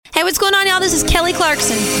what's going on, y'all? This is Kelly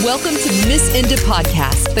Clarkson. Welcome to Miss Indie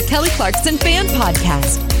Podcast, the Kelly Clarkson fan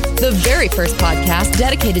podcast. The very first podcast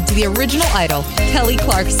dedicated to the original idol, Kelly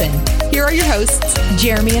Clarkson. Here are your hosts,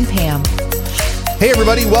 Jeremy and Pam. Hey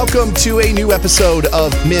everybody, welcome to a new episode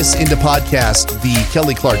of Miss Indie Podcast, the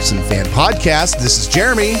Kelly Clarkson fan podcast. This is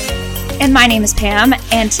Jeremy. And my name is Pam,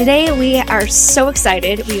 and today we are so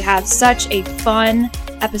excited. We have such a fun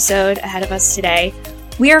episode ahead of us today.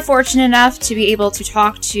 We are fortunate enough to be able to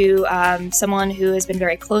talk to someone who has been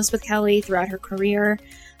very close with Kelly throughout her career.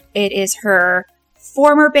 It is her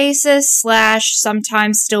former bassist /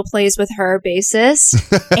 sometimes still plays with her bassist,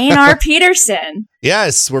 A&R Peterson.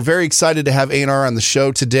 Yes, we're very excited to have A&R on the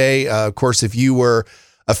show today. Of course, if you were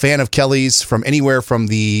a fan of Kelly's from anywhere from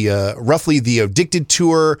the roughly the Addicted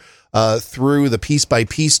tour through the Piece by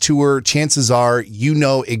Piece tour, chances are you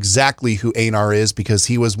know exactly who A&R is because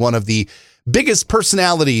he was one of the biggest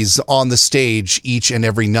personalities on the stage each and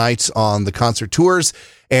every night on the concert tours,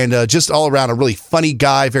 and just all around a really funny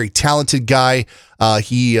guy, very talented guy.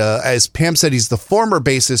 He, as Pam said, he's the former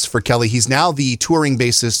bassist for Kelly. He's now the touring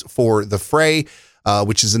bassist for The Fray,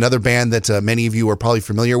 which is another band that many of you are probably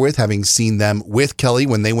familiar with, having seen them with Kelly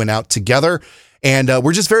when they went out together. And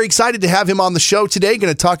we're just very excited to have him on the show today.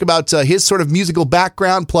 Going to talk about his sort of musical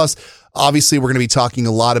background. Plus, obviously, we're going to be talking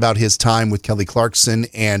a lot about his time with Kelly Clarkson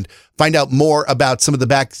and find out more about some of the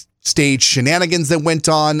backstage shenanigans that went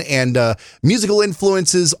on and musical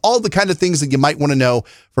influences, all the kind of things that you might want to know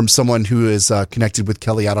from someone who is connected with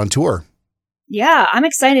Kelly out on tour. Yeah, I'm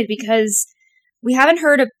excited because we haven't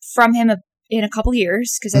heard from him in a couple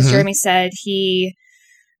years because, as Jeremy said, he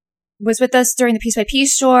was with us during the Piece by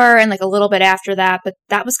Piece tour and like a little bit after that, but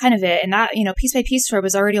that was kind of it. And that, Piece by Piece tour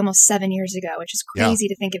was already almost 7 years ago, which is crazy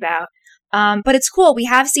to think about. But it's cool. We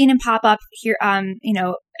have seen him pop up here,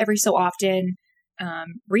 every so often.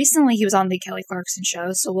 Recently he was on the Kelly Clarkson show,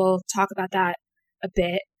 so we'll talk about that a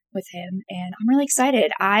bit with him. And I'm really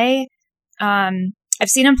excited. I've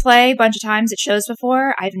seen him play a bunch of times at shows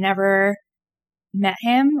before. I've never met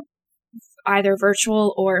him, either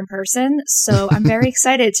virtual or in person. So I'm very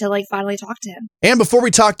excited to finally talk to him. And before we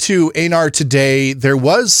talk to A&R today, there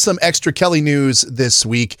was some extra Kelly news this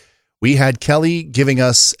week. We had Kelly giving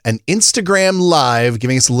us an Instagram live,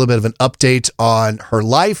 giving us a little bit of an update on her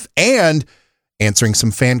life and answering some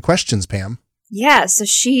fan questions, Pam. Yeah, so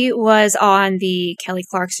she was on the Kelly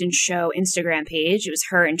Clarkson Show Instagram page. It was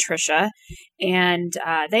her and Trisha. And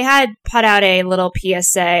they had put out a little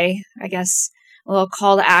PSA, I guess, a little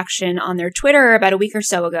call to action on their Twitter about a week or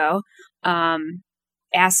so ago,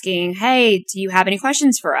 asking, hey, do you have any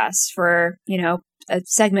questions for us for, a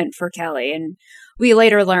segment for Kelly? And we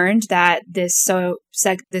later learned that this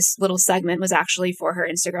little segment was actually for her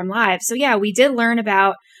Instagram Live. So yeah, we did learn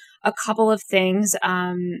about a couple of things,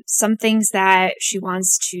 some things that she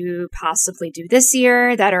wants to possibly do this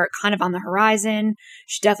year that are kind of on the horizon.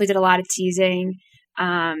 She definitely did a lot of teasing.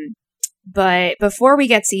 But before we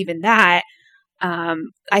get to even that,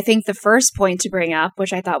 I think the first point to bring up,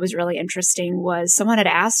 which I thought was really interesting, was someone had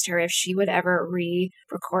asked her if she would ever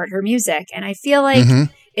re-record her music. And I feel like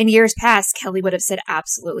in years past, Kelly would have said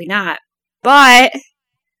absolutely not. But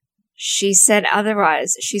she said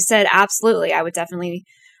otherwise. She said, absolutely, I would definitely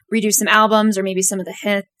redo some albums or maybe some of the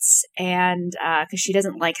hits. And because she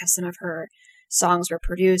doesn't like how some of her songs were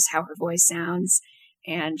produced, how her voice sounds.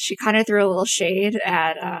 And she kind of threw a little shade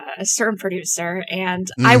at a certain producer. And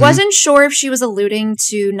I wasn't sure if she was alluding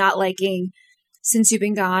to not liking Since You've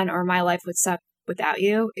Been Gone or My Life Would Suck Without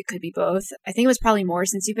You. It could be both. I think it was probably more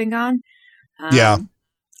Since You've Been Gone. Yeah.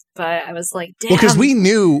 But I was like, damn. Well, because we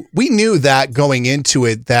knew that going into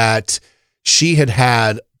it that she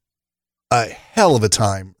had a hell of a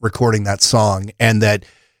time recording that song and that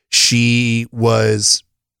she was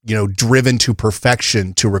driven to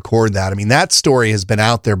perfection to record that. I mean, that story has been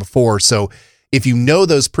out there before. So if you know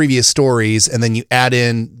those previous stories and then you add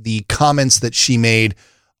in the comments that she made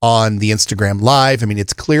on the Instagram Live, I mean,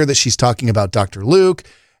 it's clear that she's talking about Dr. Luke.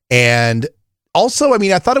 And also, I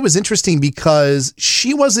mean, I thought it was interesting because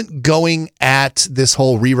she wasn't going at this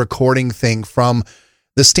whole re-recording thing from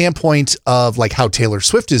the standpoint of like how Taylor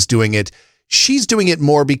Swift is doing it. She's doing it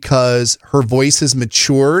more because her voice has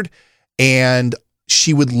matured and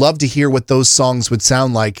she would love to hear what those songs would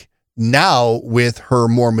sound like now with her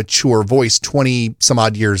more mature voice 20 some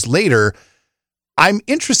odd years later. I'm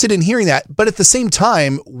interested in hearing that. But at the same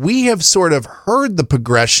time, we have sort of heard the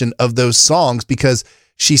progression of those songs because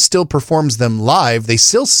she still performs them live. They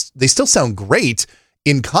still sound great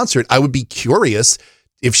in concert. I would be curious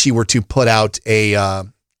if she were to put out I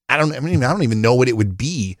don't even know what it would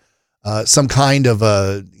be. Some kind of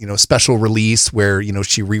a, special release where,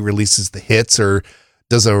 she re-releases the hits or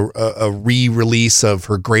does a re-release of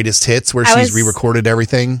her greatest hits where she's re-recorded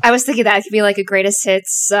everything. I was thinking that it could be like a greatest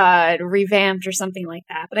hits revamped or something like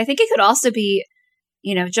that. But I think it could also be,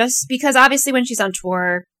 just because obviously when she's on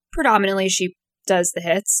tour, predominantly she does the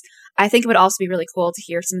hits. I think it would also be really cool to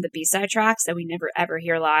hear some of the B-side tracks that we never ever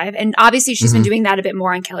hear live. And obviously she's been doing that a bit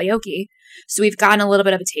more on karaoke. So we've gotten a little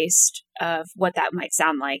bit of a taste of what that might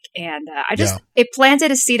sound like. And it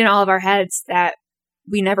planted a seed in all of our heads that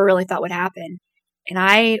we never really thought would happen. And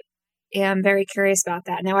I am very curious about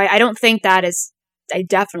that. Now, I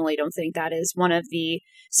definitely don't think that is one of the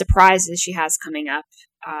surprises she has coming up.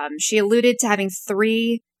 She alluded to having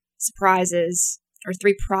 3 surprises or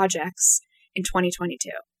 3 projects in 2022.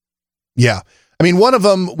 Yeah. I mean, one of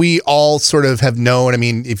them we all sort of have known. I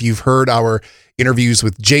mean, if you've heard our interviews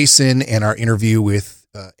with Jason and our interview with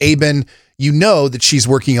Aben, you know that she's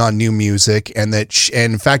working on new music, and that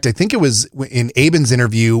and in fact, I think it was in Aben's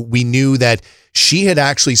interview, we knew that she had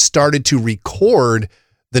actually started to record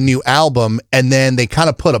the new album, and then they kind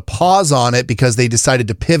of put a pause on it because they decided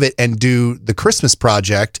to pivot and do the Christmas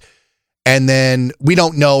project. And then we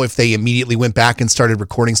don't know if they immediately went back and started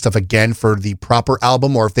recording stuff again for the proper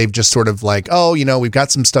album, or if they've just sort of like, oh, we've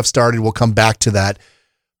got some stuff started, we'll come back to that.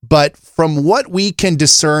 But from what we can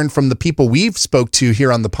discern from the people we've spoke to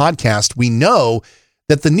here on the podcast, we know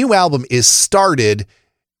that the new album is started.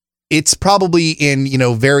 It's probably in,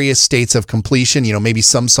 various states of completion. Maybe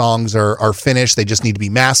some songs are finished. They just need to be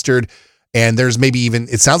mastered. And there's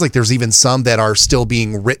it sounds like there's even some that are still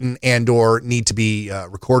being written and or need to be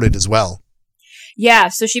recorded as well. Yeah.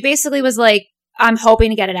 So she basically was like, I'm hoping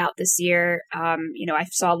to get it out this year. I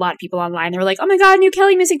saw a lot of people online. They were like, oh my God, new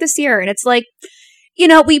Kelly music this year. And it's like,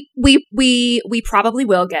 we probably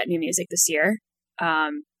will get new music this year.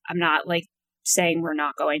 I'm not like saying we're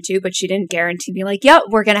not going to, but she didn't guarantee me like, yep,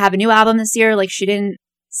 we're going to have a new album this year. Like she didn't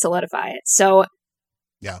solidify it. So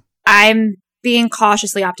yeah, I'm being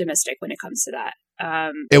cautiously optimistic when it comes to that.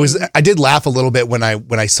 I did laugh a little bit when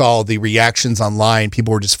I saw the reactions online.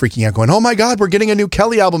 People were just freaking out going, oh my God, we're getting a new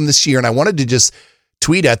Kelly album this year. And I wanted to just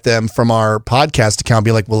tweet at them from our podcast account,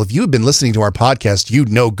 be like, well, if you had been listening to our podcast, you'd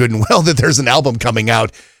know good and well that there's an album coming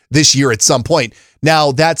out this year at some point.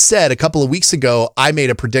 Now, that said, a couple of weeks ago, I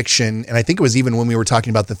made a prediction, and I think it was even when we were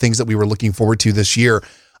talking about the things that we were looking forward to this year.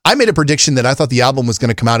 I made a prediction that I thought the album was going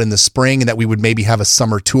to come out in the spring and that we would maybe have a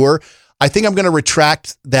summer tour. I think I'm going to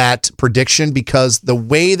retract that prediction because the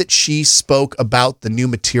way that she spoke about the new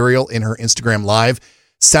material in her Instagram Live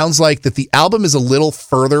sounds like that the album is a little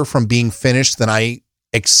further from being finished than I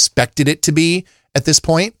expected it to be at this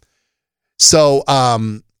point. So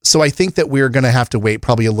I think that we're going to have to wait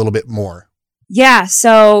probably a little bit more. Yeah,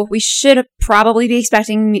 so we should probably be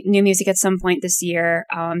expecting new music at some point this year.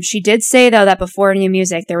 She did say, though, that before new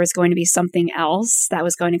music, there was going to be something else that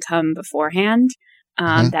was going to come beforehand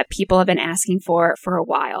that people have been asking for a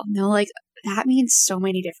while. No, like, that means so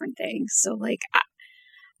many different things. So, like,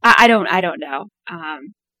 I don't know.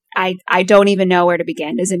 I don't even know where to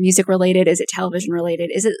begin. Is it music related? Is it television related?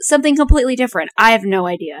 Is it something completely different? I have no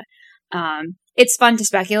idea. It's fun to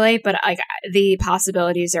speculate, but the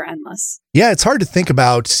possibilities are endless. Yeah, it's hard to think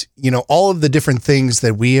about, all of the different things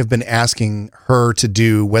that we have been asking her to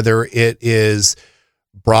do, whether it is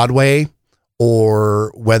Broadway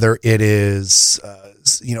or whether it is,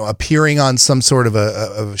 appearing on some sort of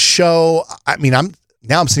a show. I mean, I'm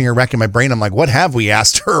sitting here racking my brain. I'm like, what have we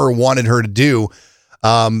asked her or wanted her to do?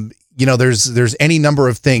 There's any number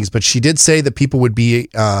of things, but she did say that people would be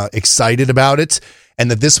excited about it and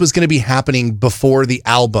that this was going to be happening before the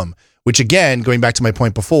album, which again, going back to my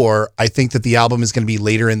point before, I think that the album is going to be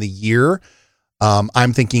later in the year.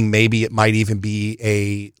 I'm thinking maybe it might even be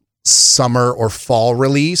a summer or fall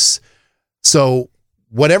release. So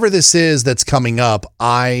whatever this is that's coming up,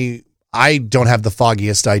 I don't have the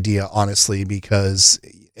foggiest idea, honestly, because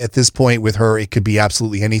at this point with her, it could be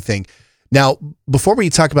absolutely anything. Now, before we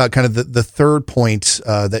talk about kind of the third point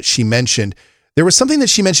that she mentioned, there was something that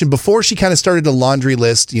she mentioned before she kind of started a laundry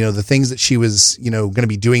list, the things that she was, going to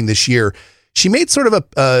be doing this year. She made sort of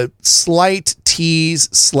a slight tease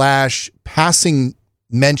 / passing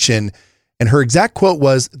mention, and her exact quote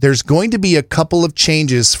was, "There's going to be a couple of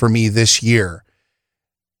changes for me this year."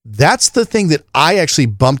 That's the thing that I actually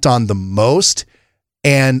bumped on the most,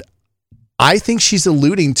 and I think she's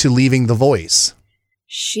alluding to leaving The Voice.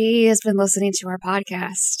 She has been listening to our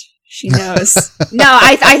podcast. She knows. No,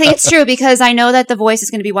 I think it's true because I know that The Voice is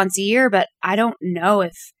going to be once a year, but I don't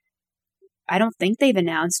think they've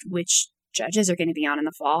announced which judges are going to be on in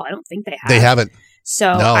the fall. I don't think they have. They haven't.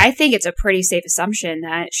 So no. I think it's a pretty safe assumption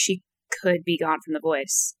that she could be gone from The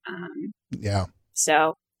Voice. Yeah.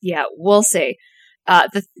 So yeah, we'll see.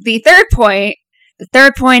 The third point The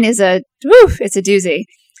third point is it's a doozy.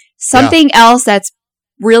 Something else that's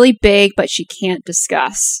really big, but she can't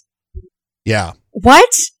discuss. Yeah. What?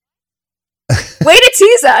 Way to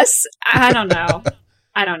tease us. I don't know.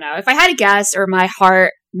 If I had to guess, or my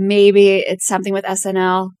heart, maybe it's something with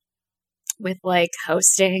SNL, with like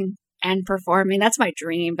hosting and performing. That's my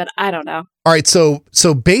dream, but I don't know. All right. So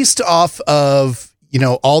based off of,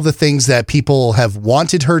 all the things that people have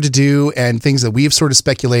wanted her to do and things that we've sort of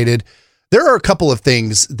speculated, there are a couple of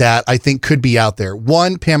things that I think could be out there.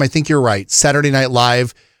 One, Pam, I think you're right. Saturday Night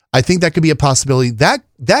Live. I think that could be a possibility.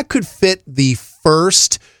 That could fit the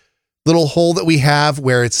first little hole that we have,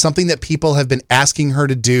 where it's something that people have been asking her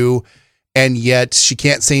to do, and yet she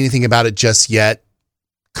can't say anything about it just yet.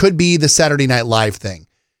 Could be the Saturday Night Live thing.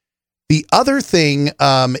 The other thing,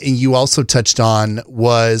 and you also touched on,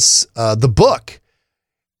 was the book.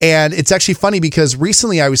 And it's actually funny because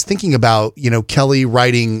recently I was thinking about, Kelly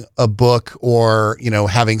writing a book, or,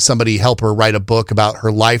 having somebody help her write a book about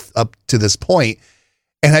her life up to this point.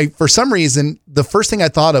 And for some reason, the first thing I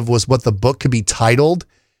thought of was what the book could be titled.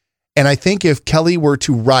 And I think if Kelly were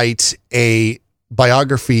to write a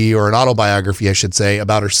biography, or an autobiography, I should say,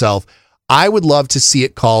 about herself, I would love to see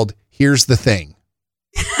it called Here's the Thing.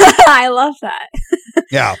 I love that.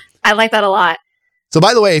 Yeah. I like that a lot. So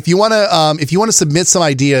by the way, if you want to submit some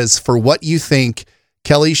ideas for what you think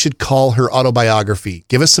Kelly should call her autobiography,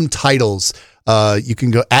 give us some titles. You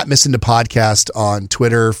can go at Miss Into Podcast on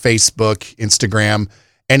Twitter, Facebook, Instagram,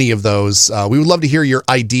 any of those. We would love to hear your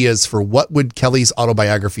ideas for what would Kelly's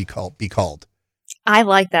autobiography be called. I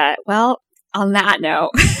like that. Well, on that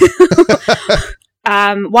note,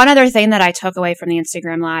 one other thing that I took away from the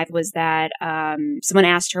Instagram Live was that someone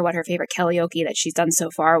asked her what her favorite karaoke that she's done so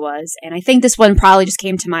far was. And I think this one probably just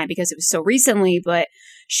came to mind because it was so recently, but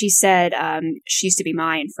she said She Used to Be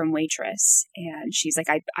Mine from Waitress. And she's like,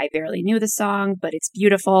 I barely knew the song, but it's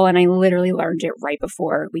beautiful. And I literally learned it right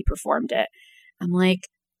before we performed it. I'm like,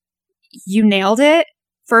 you nailed it,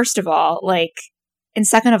 first of all. Like, and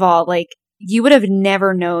second of all, like, you would have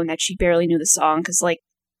never known that she barely knew the song, because like,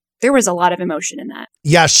 there was a lot of emotion in that.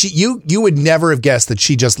 Yeah, you would never have guessed that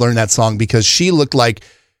she just learned that song, because she looked like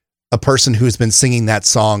a person who's been singing that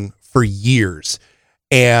song for years.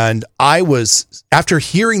 And after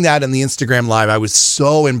hearing that in the Instagram Live, I was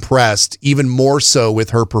so impressed, even more so with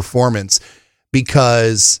her performance,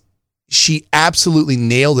 because she absolutely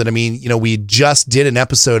nailed it. I mean, we just did an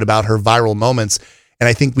episode about her viral moments, and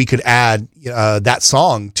I think we could add that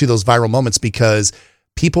song to those viral moments, because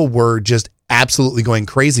people were just absolutely going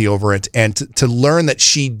crazy over it. And to learn that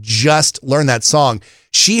she just learned that song,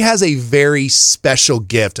 she has a very special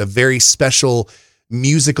gift, a very special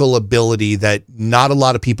musical ability that not a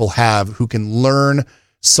lot of people have, who can learn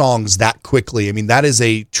songs that quickly. I mean, that is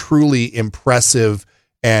a truly impressive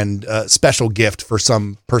and special gift for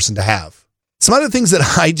some person to have. Some other things that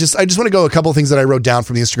I just want to go a couple of things that I wrote down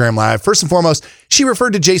from the Instagram Live. First and foremost, she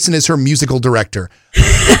referred to Jason as her musical director.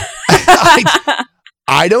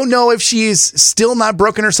 I don't know if she's still not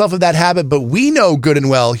broken herself of that habit, but we know good and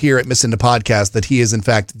well here at Miss Into Podcast that he is in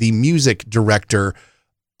fact the music director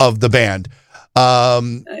of the band.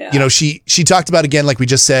 She talked about, again, like we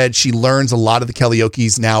just said, she learns a lot of the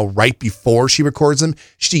karaoke's now right before she records them.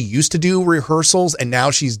 She used to do rehearsals, and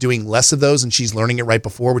now she's doing less of those, and she's learning it right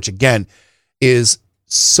before, which again is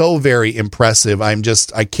so very impressive. I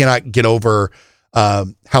cannot get over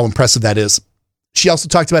how impressive that is. She also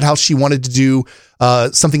talked about how she wanted to do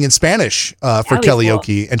something in Spanish for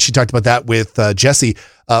karaoke. Cool. And she talked about that with Jesse.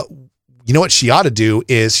 You know what she ought to do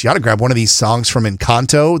is she ought to grab one of these songs from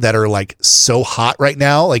Encanto that are like so hot right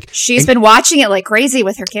now. Like, she's been watching it like crazy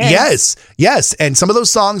with her kids. Yes. And some of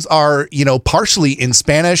those songs are, partially in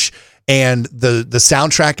Spanish, and the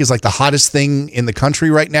soundtrack is like the hottest thing in the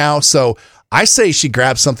country right now. So I say she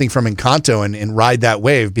grab something from Encanto and ride that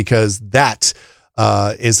wave, because that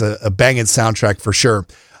is a banging soundtrack for sure.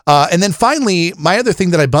 And then finally, my other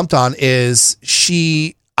thing that I bumped on is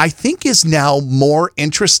I think is now more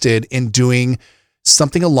interested in doing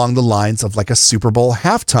something along the lines of like a Super Bowl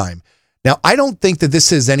halftime. Now, I don't think that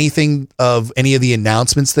this is anything of any of the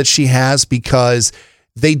announcements that she has, because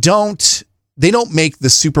they don't make the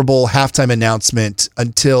Super Bowl halftime announcement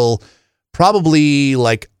until probably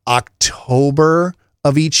like October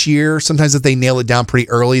of each year. Sometimes if they nail it down pretty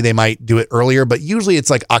early, they might do it earlier, but usually it's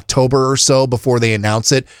like October or so before they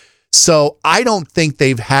announce it. So I don't think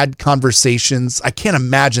they've had conversations. I can't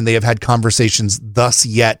imagine they have had conversations thus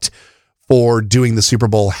yet for doing the Super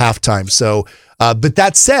Bowl halftime. So, but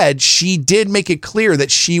that said, she did make it clear that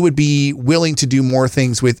she would be willing to do more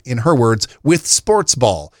things with, in her words, with sports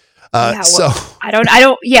ball. I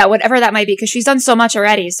don't, whatever that might be, because she's done so much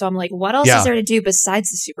already. So I'm like, what else is there to do besides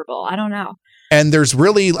the Super Bowl? I don't know. And there's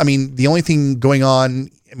really, I mean, the only thing going on,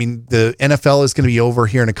 I mean, the NFL is going to be over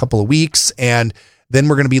here in a couple of weeks, and then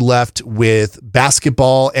we're going to be left with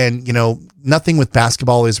basketball. And, you know, nothing with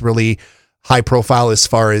basketball is really high profile as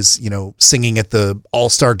far as, you know, singing at the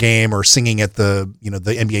All-Star game or singing at the, you know,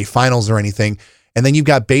 the NBA finals or anything. And then you've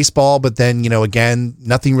got baseball, but then, you know, again,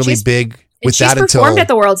 nothing really big with that until... She's performed at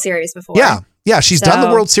the World Series before. Yeah, she's done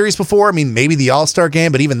the World Series before. I mean, maybe the All-Star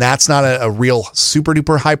game, but even that's not a real super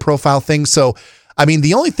duper high profile thing. So, I mean,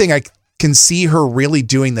 the only thing I can see her really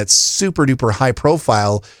doing that's super duper high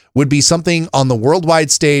profile would be something on the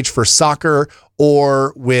worldwide stage for soccer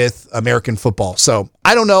or with American football. So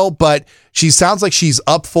I don't know, but she sounds like she's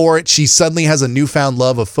up for it. She suddenly has a newfound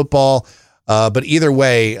love of football. But either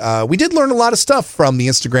way, we did learn a lot of stuff from the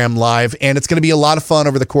Instagram Live, and it's going to be a lot of fun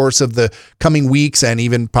over the course of the coming weeks and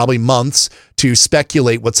even probably months to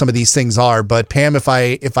speculate what some of these things are. But Pam, if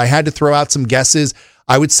I had to throw out some guesses,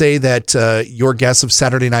 I would say that your guess of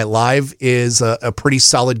Saturday Night Live is a pretty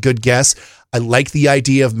solid, good guess. I like the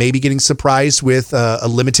idea of maybe getting surprised with a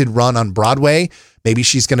limited run on Broadway. Maybe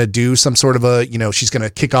she's going to do some sort of she's going to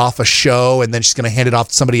kick off a show and then she's going to hand it off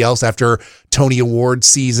to somebody else after Tony Award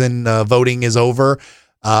season voting is over.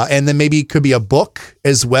 And then maybe it could be a book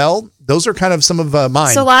as well. Those are kind of some of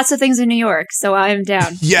mine. So lots of things in New York. So I'm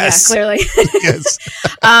down. Yes. Yeah, clearly. Yes.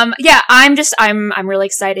 I'm really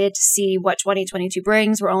excited to see what 2022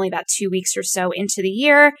 brings. We're only about 2 weeks or so into the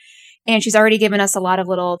year. And she's already given us a lot of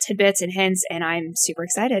little tidbits and hints, and I'm super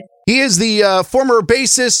excited. He is the former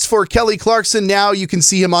bassist for Kelly Clarkson. Now you can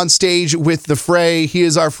see him on stage with The Fray. He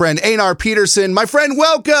is our friend Einar Peterson. My friend,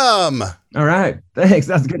 welcome. All right. Thanks.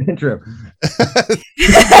 That's a good intro.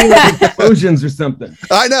 Like explosions or something.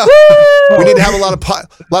 I know. We need to have a lot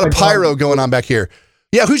of pyro going on back here.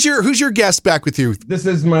 Yeah, who's your guest back with you? This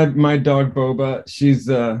is my dog Boba. She's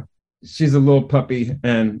a little puppy,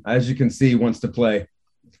 and as you can see, wants to play.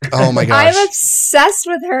 Oh my gosh. I'm obsessed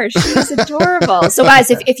with her. She's adorable. So guys,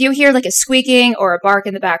 if you hear like a squeaking or a bark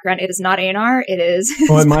in the background, it is not Einar. It is.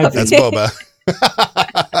 Oh, it might be. That's Boba.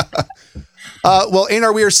 Well,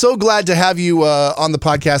 Einar, we are so glad to have you on the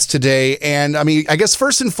podcast today. And I mean, I guess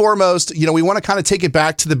first and foremost, you know, we want to kind of take it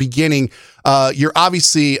back to the beginning. You're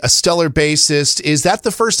obviously a stellar bassist. Is that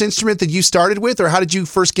the first instrument that you started with, or how did you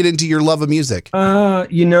first get into your love of music?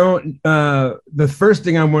 The first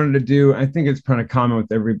thing I wanted to do, I think it's kind of common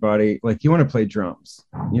with everybody. Like, you want to play drums.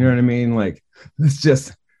 You know what I mean? Like, it's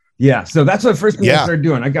just, yeah. So that's the first thing I started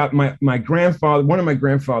doing. I got my grandfather, one of my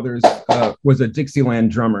grandfathers was a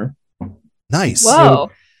Dixieland drummer. Nice.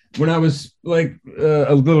 Whoa. So when I was like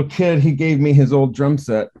a little kid, he gave me his old drum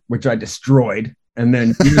set, which I destroyed. And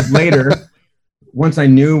then years later, once I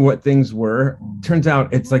knew what things were, turns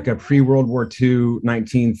out it's like a pre-World War II,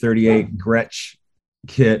 1938 Gretsch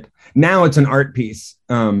kit. Now it's an art piece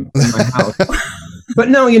in my house. But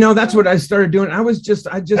no, that's what I started doing. I wanted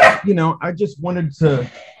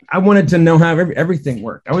to know how everything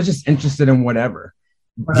worked. I was just interested in whatever.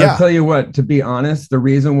 But I'll tell you what, to be honest, the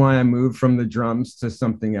reason why I moved from the drums to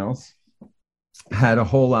something else had a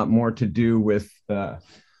whole lot more to do with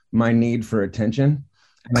my need for attention.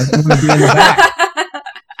 And I wanted to be in the back.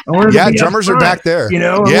 Drummers are back there.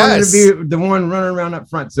 I wanted to be the one running around up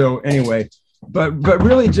front. So anyway, but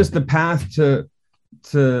really just the path to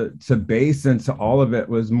bass and to all of it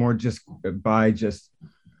was more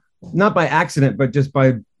not by accident, but just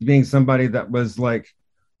by being somebody that was like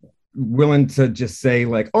willing to just say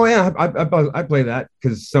like, oh yeah, I play that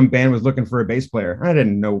because some band was looking for a bass player. I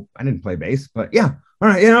didn't play bass, but yeah, all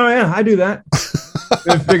right, I do that.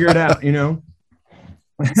 Figure it out,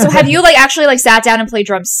 So have you actually sat down and played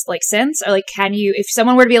drums since, or can you, if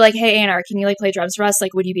someone were to be like, hey Einar, can you play drums for us?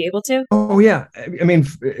 Would you be able to? Oh yeah, I mean,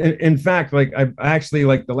 in fact, I actually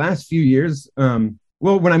the last few years, when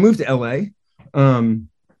I moved to LA,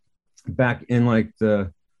 back in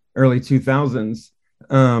the early 2000s.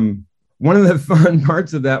 One of the fun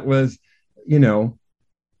parts of that was, I'm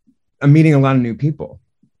meeting a lot of new people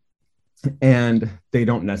and they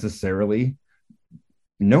don't necessarily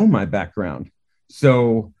know my background.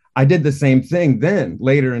 So I did the same thing then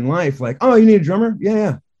later in life, oh, you need a drummer?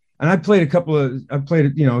 Yeah. And I played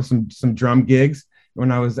some drum gigs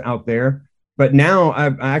when I was out there, but now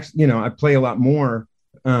I play a lot more.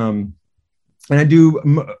 And I've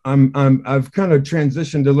kind of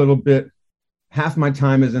transitioned a little bit. Half my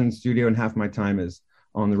time is in the studio and half my time is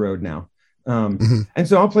on the road now. And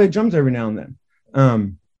so I'll play drums every now and then.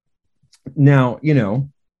 Now,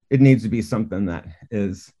 it needs to be something that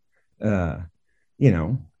is, that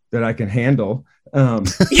I can handle.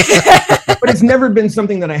 but it's never been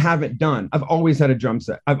something that I haven't done. I've always had a drum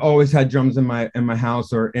set. I've always had drums in my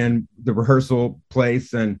house or in the rehearsal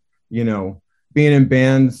place, and being in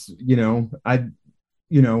bands.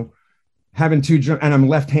 Having two drums, and I'm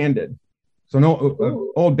left-handed. So an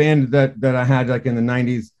old band that I had like in the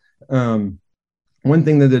 90s. One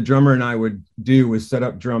thing that the drummer and I would do was set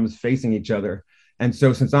up drums facing each other. And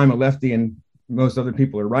so since I'm a lefty and most other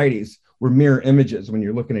people are righties, we're mirror images when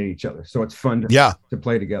you're looking at each other. So it's fun to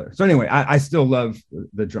play together. So anyway, I still love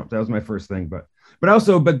the drums. That was my first thing, but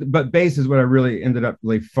bass is what I really ended up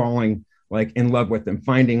like falling like in love with and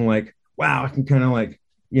finding like, wow, I can kind of like,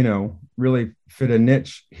 really fit a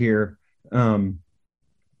niche here. And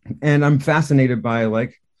I'm fascinated by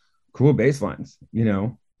like cool bass lines,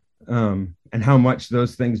 and how much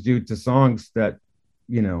those things do to songs that,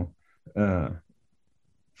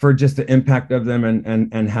 for just the impact of them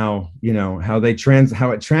and how, how it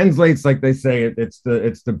translates, like they say, it's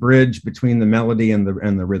the bridge between the melody and the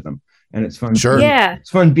rhythm. And it's fun. Sure. Yeah. It's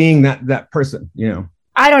fun being that person,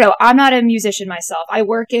 I don't know. I'm not a musician myself. I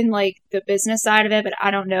work in like the business side of it, but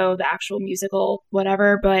I don't know the actual musical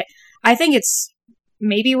whatever. But I think it's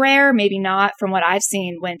maybe rare, maybe not, from what I've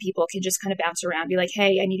seen, when people can just kind of bounce around, be like,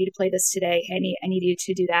 hey, I need you to play this today. Hey, I need you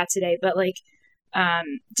to do that today. But like,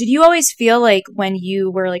 did you always feel like when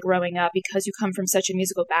you were like growing up, because you come from such a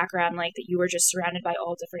musical background, like that you were just surrounded by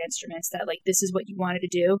all different instruments, that like this is what you wanted to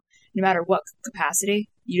do no matter what capacity?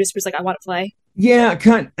 You just was like, I want to play? Yeah,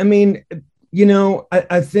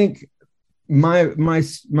 I think my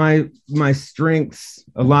strengths,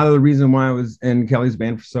 a lot of the reason why I was in Kelly's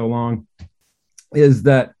band for so long is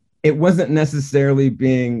that it wasn't necessarily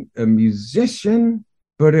being a musician,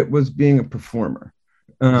 but it was being a performer.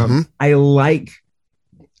 I like,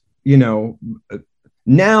 now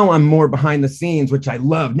I'm more behind the scenes, which I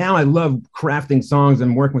love. Now I love crafting songs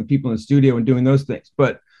and working with people in the studio and doing those things.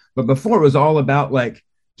 But before it was all about like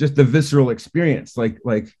just the visceral experience, like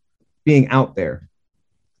being out there.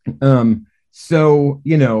 So,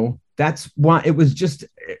 that's why it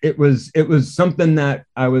was something that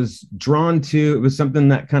I was drawn to. It was something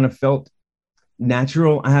that kind of felt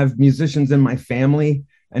natural. I have musicians in my family.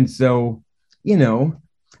 And so,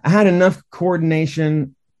 I had enough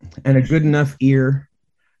coordination and a good enough ear,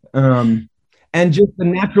 and just the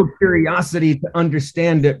natural curiosity to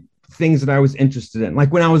understand things that I was interested in.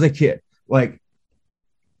 Like when I was a kid, like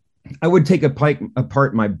I would take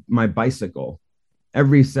apart my bicycle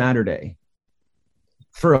every Saturday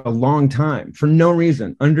for a long time for no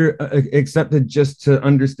reason except just to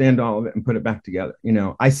understand all of it and put it back together.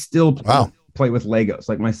 I still play with Legos.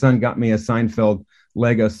 Like my son got me a Seinfeld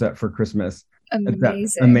Lego set for Christmas.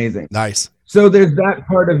 Amazing. Nice. So there's that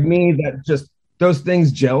part of me that just those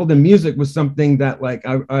things gelled, and music was something that like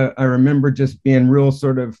I remember just being real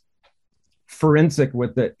sort of forensic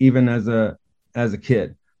with it, even as a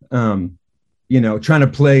kid. Trying to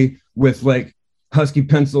play with like Husky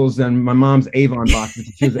pencils and my mom's Avon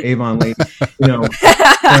boxes. She was an Avon lady,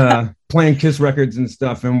 playing Kiss records and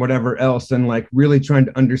stuff and whatever else. And like really trying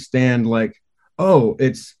to understand like, oh,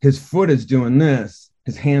 it's his foot is doing this.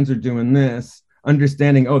 His hands are doing this,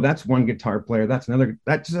 understanding, oh, that's one guitar player. That's another.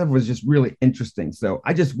 That stuff was just really interesting. So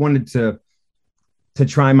I just wanted to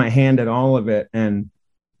try my hand at all of it. And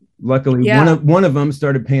luckily one of them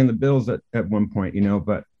started paying the bills at one point,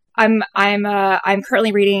 but I'm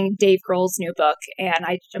currently reading Dave Grohl's new book, and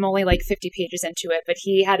I'm only like 50 pages into it, but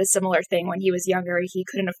he had a similar thing when he was younger. He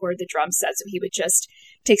couldn't afford the drum set, so he would just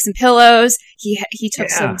take some pillows. He took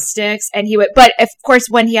some sticks, and but of course,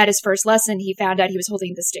 when he had his first lesson, he found out he was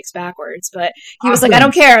holding the sticks backwards, but he was like, I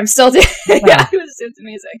don't care. I'm still doing it's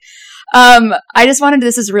amazing. I just wanted,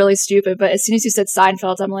 this is really stupid, but as soon as you said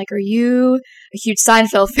Seinfeld, I'm like, are you a huge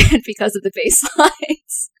Seinfeld fan because of the bass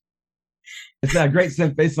lines? It's that great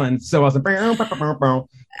synth bass line. It's so awesome.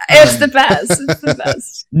 It's the best. It's the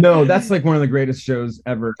best. No, that's like one of the greatest shows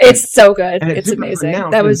ever. It's so good. It's amazing.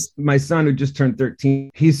 That was my son who just turned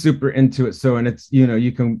 13. He's super into it. So, and it's,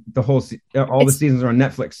 you can, all the seasons are on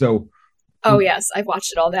Netflix. So. Oh yes. I've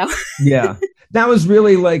watched it all now. Yeah. That was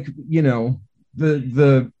really like,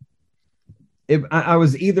 I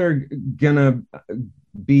was either gonna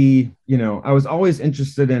be, I was always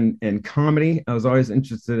interested in comedy. I was always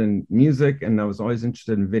interested in music, and I was always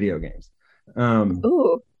interested in video games.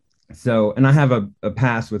 So, and I have a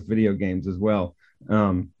past with video games as well.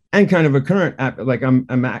 And kind of a current app, like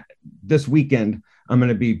this weekend, I'm going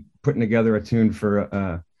to be putting together a tune for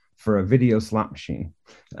a video slot machine.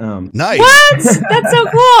 Nice. What? That's so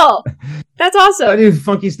cool. That's awesome. I do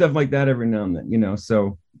funky stuff like that every now and then,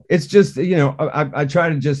 so it's just, I try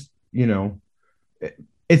to just,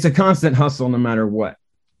 it's a constant hustle no matter what.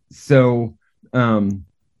 So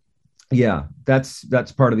yeah,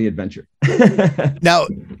 that's part of the adventure. Now,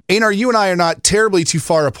 Einar, you and I are not terribly too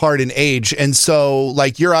far apart in age, and so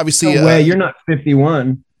like you're obviously no way, you're not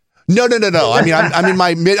 51. No. I mean, I'm in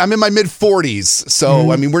my mid 40s,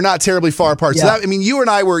 so I mean, we're not terribly far apart. Yeah. So that, I mean, you and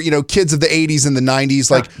I were, kids of the 80s and the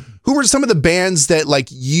 90s. Like, who were some of the bands that like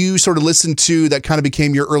you sort of listened to that kind of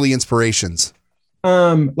became your early inspirations?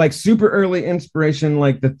 Like super early inspiration,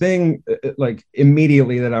 like the thing, like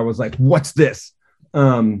immediately that I was like, "What's this?"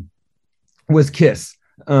 Was Kiss.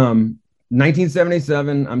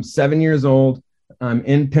 1977. I'm 7 years old. I'm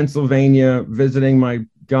in Pennsylvania visiting my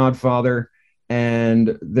godfather,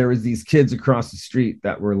 and there was these kids across the street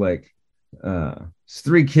that were like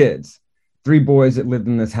 3 kids, 3 boys that lived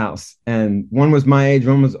in this house, and one was my age,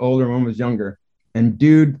 one was older, one was younger. And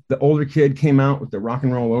dude, the older kid came out with the Rock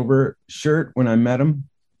and Roll Over shirt when I met him,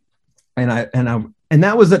 and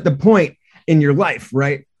that was at the point in your life,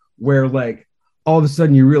 right, where like all of a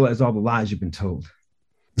sudden you realize all the lies you've been told.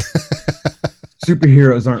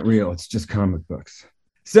 Superheroes aren't real. It's just comic books.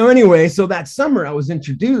 So anyway, so that summer I was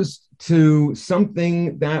introduced to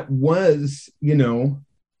something that was, I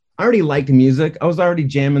already liked music. I was already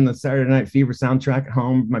jamming the Saturday Night Fever soundtrack at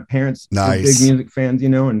home. My parents were big music fans,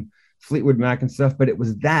 and Fleetwood Mac and stuff. But it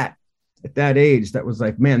was that at that age that was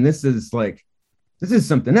like, man, this is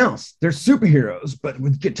something else. They're superheroes, but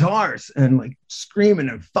with guitars and like screaming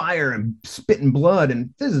and fire and spitting blood.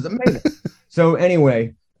 And this is amazing. So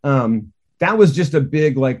anyway, that was just a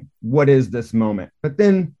big, like, what is this moment? But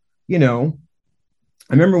then, I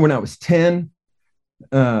remember when I was 10,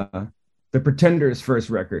 the Pretenders' first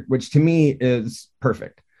record, which to me is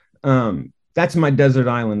perfect. That's my desert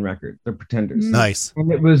island record, the Pretenders. Nice.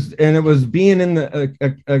 And it was being in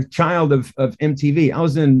a child of MTV. I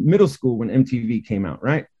was in middle school when MTV came out,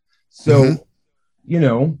 right? So,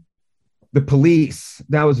 the Police,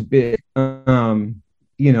 that was big.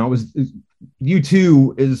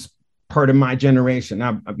 U2 is part of my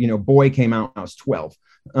generation. Boy came out when I was 12.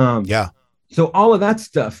 Yeah. So all of that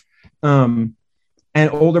stuff. And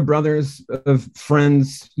older brothers of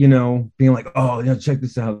friends, being like, oh, check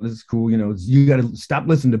this out. This is cool. You got to stop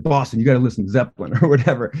listening to Boston. You got to listen to Zeppelin or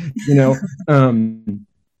whatever, and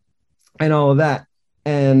all of that.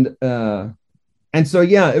 And so,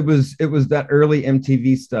 yeah, it was that early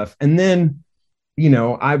MTV stuff. And then,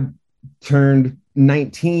 I turned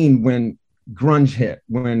 19 when grunge hit,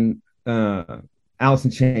 when Alice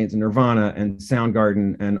in Chains and Nirvana and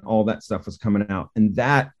Soundgarden and all that stuff was coming out. And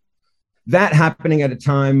that happening at a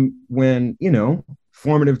time when,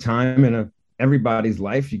 formative time in everybody's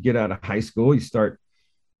life. You get out of high school, you start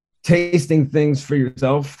tasting things for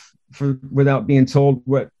yourself without being told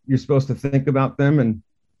what you're supposed to think about them.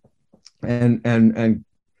 And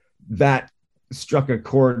that struck a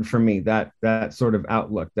chord for me, that sort of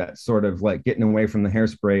outlook, that sort of like getting away from the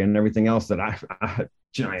hairspray and everything else that I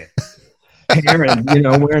giant hair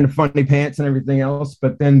and, wearing funny pants and everything else.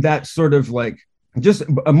 But then that sort of like, just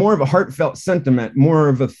more of a heartfelt sentiment, more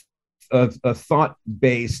of a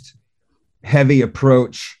thought-based, heavy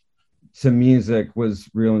approach to music was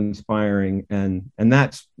real inspiring, and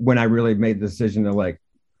that's when I really made the decision to like,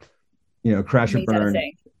 crash or burn,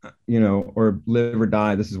 or live or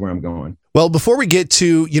die. This is where I'm going. Well, before we get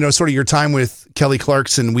to, sort of your time with Kelly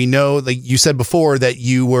Clarkson, we know, like you said before, that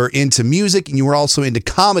you were into music and you were also into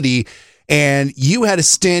comedy. And you had a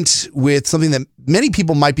stint with something that many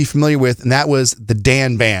people might be familiar with, and that was the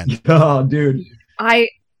Dan Band. Oh, dude. I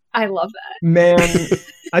love that. Man,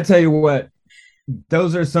 I tell you what,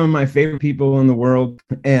 those are some of my favorite people in the world.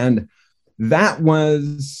 And that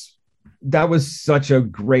was such a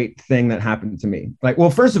great thing that happened to me. Like,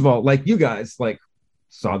 well, first of all, like you guys like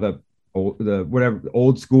saw the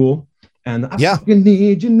old school and I fucking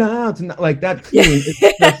need you now tonight. Like that thing,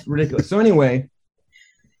 that's ridiculous. So anyway,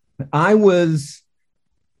 I was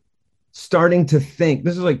starting to think,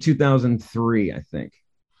 this was like 2003, I think.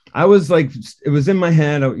 I was like, it was in my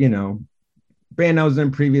head, band I was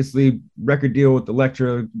in previously, record deal with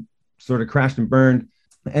Elektra, sort of crashed and burned.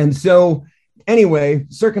 And so anyway,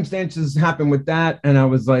 circumstances happened with that. And I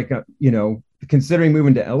was like, considering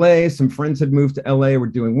moving to LA. Some friends had moved to LA, were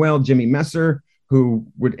doing well. Jimmy Messer, who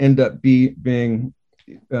would end up being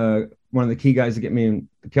one of the key guys to get me in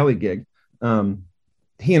the Kelly gig.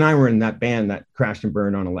 He and I were in that band that crashed and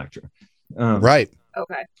burned on Elektra. Right.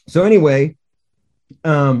 Okay. So anyway,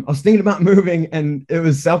 I was thinking about moving, and it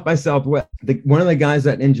was South by Southwest. One of the guys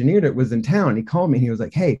that engineered it was in town. He called me. He was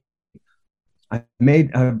like, "Hey, I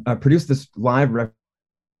produced this live record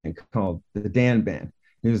called the Dan Band."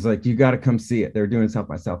 He was like, "You got to come see it. They're doing South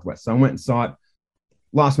by Southwest." So I went and saw it.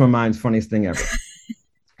 Lost my mind. Funniest thing ever.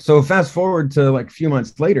 So fast forward to like a few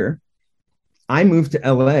months later, I moved to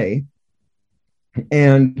LA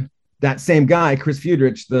And that same guy, Chris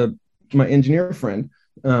Fudrich, my engineer friend,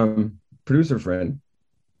 producer friend,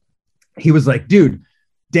 he was like, dude,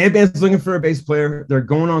 Dan Band's looking for a bass player. They're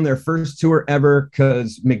going on their first tour ever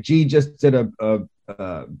because McGee just did a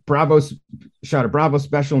Bravo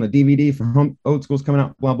special and a DVD for Home Old School's coming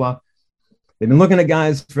out, blah, blah. They've been looking at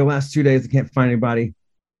guys for the last 2 days. They can't find anybody.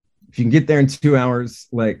 If you can get there in 2 hours,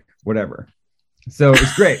 like whatever. So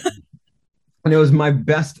it's great. And it was my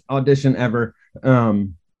best audition ever.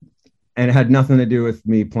 And it had nothing to do with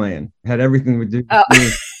me playing. It had everything to do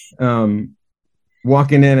with me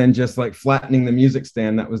walking in and just like flattening the music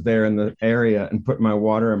stand that was there in the area and putting my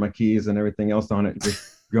water and my keys and everything else on it and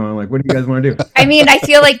just going like, what do you guys want to do? I mean, I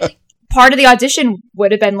feel like part of the audition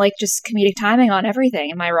would have been like just comedic timing on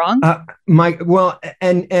everything. Am I wrong?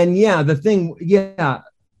 And yeah, the thing, yeah,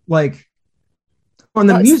 like on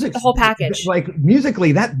the music, the whole package, like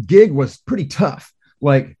musically, that gig was pretty tough,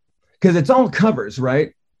 like, because it's all covers,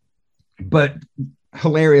 right? But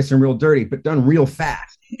hilarious and real dirty, but done real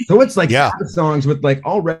fast. So it's like songs with like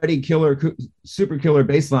already super killer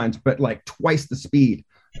bass lines, but like twice the speed.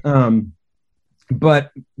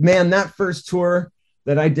 But man, that first tour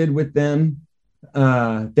that I did with them,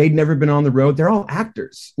 they'd never been on the road. They're all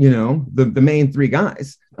actors, you know, the main three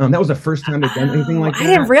guys. That was the first time they'd done anything like that. I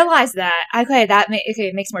didn't realize that. Okay,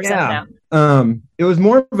 it makes more sense now. It was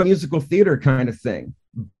more of a musical theater kind of thing.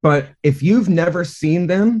 But if you've never seen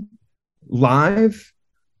them live,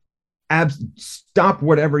 stop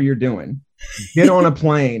whatever you're doing. Get on a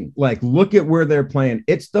plane, like look at where they're playing.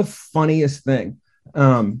 It's the funniest thing.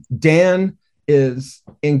 Dan is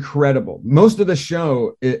incredible. Most of the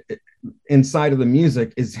show inside of the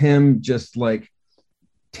music is him just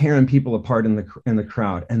tearing people apart in the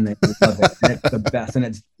crowd, and they love it. And it's the best,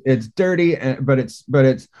 and it's dirty, but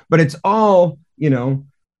it's all, you know.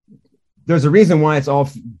 There's a reason why it's all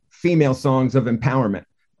female songs of empowerment,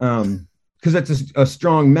 because it's a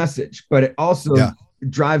strong message, but it also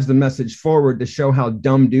drives the message forward to show how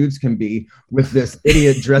dumb dudes can be with this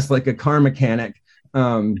idiot dressed like a car mechanic,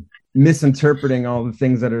 misinterpreting all the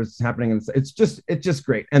things that are happening. And it's just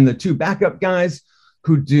great. And the two backup guys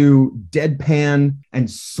who do deadpan and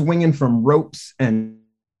swinging from ropes, and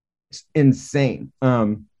it's insane.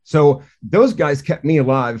 So those guys kept me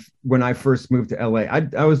alive when I first moved to LA.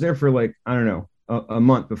 I was there for a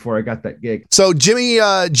month before I got that gig. So Jimmy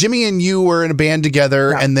and you were in a band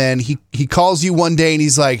together, and then he calls you one day and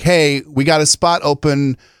he's like, "Hey, we got a spot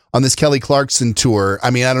open on this Kelly Clarkson tour." I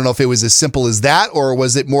mean, I don't know if it was as simple as that, or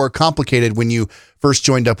was it more complicated when you first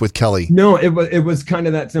joined up with Kelly? No, it was kind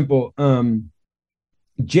of that simple.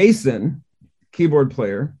 Jason, keyboard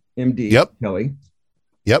player, MD, Kelly.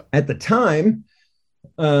 Yep. At the time,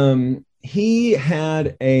 he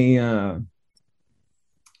had a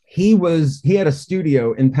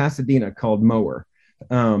studio in Pasadena called Mower,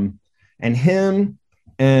 and him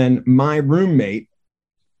and my roommate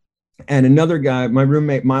and another guy, my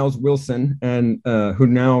roommate Miles Wilson, and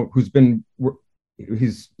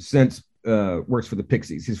he's since works for the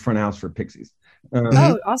Pixies. He's front of house for Pixies.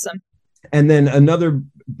 Oh, awesome! And then another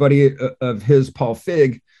buddy of his, Paul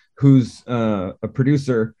Fig, who's a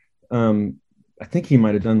producer. I think he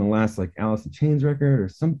might have done the last Alice in Chains record or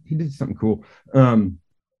he did something cool.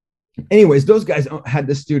 Anyways, those guys had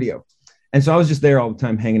this studio. And so I was just there all the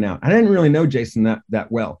time hanging out. I didn't really know Jason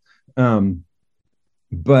that well.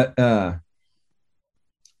 But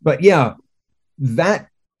yeah, that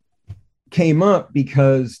came up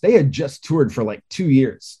because they had just toured for 2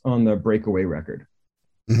 years on the Breakaway record.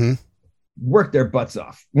 Mm-hmm. Worked their butts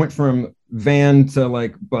off, went from van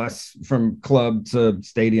to bus, from club to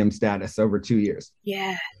stadium status over 2 years.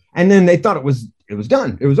 Yeah. And then they thought it was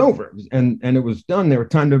done. It was over. And it was done. They were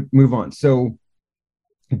time to move on. So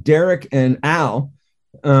Derek and Al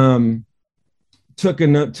were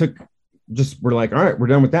like, all right, we're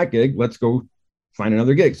done with that gig. Let's go find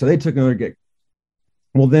another gig. So they took another gig.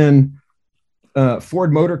 Well, then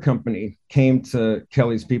Ford Motor Company came to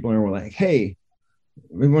Kelly's people and were like, hey,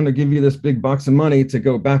 we want to give you this big box of money to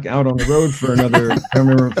go back out on the road for another, I don't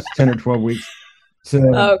remember if it's 10 or 12 weeks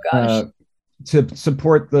to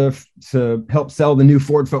support to help sell the new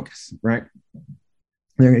Ford Focus, right?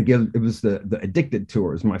 They're going to give, it was the Addicted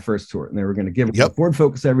tour was my first tour, and they were going to give a Ford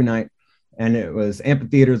Focus every night, and it was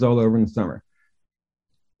amphitheaters all over in the summer.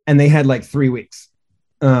 And they had 3 weeks.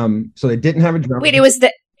 So they didn't have a drummer. Wait, it was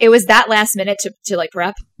that last minute to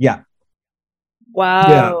prep? Yeah. Wow.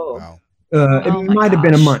 Yeah. Wow. It might have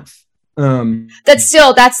been a month. That's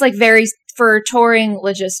very for touring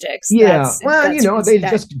logistics. Yeah. They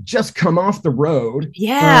just come off the road.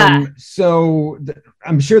 Yeah. So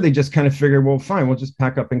I'm sure they just kind of figured, well, fine, we'll just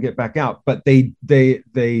pack up and get back out. But they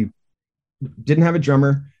didn't have a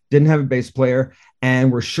drummer, didn't have a bass player,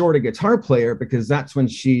 and were short a guitar player because that's when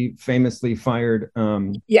she famously fired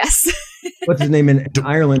Yes. what's his name in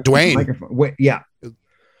Ireland? Dwayne. Wait, yeah.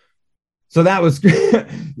 So that was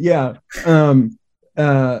yeah.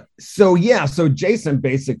 So Jason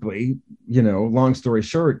basically, long story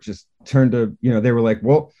short, just turned to, they were like,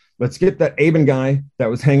 well, let's get that Aben guy that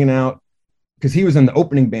was hanging out because he was in the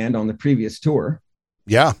opening band on the previous tour.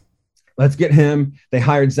 Yeah. Let's get him. They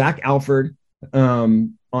hired Zach Alford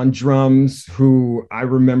on drums, who I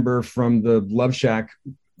remember from the Love Shack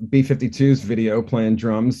B-52's video playing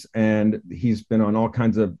drums. And he's been on all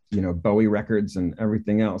kinds of, Bowie records and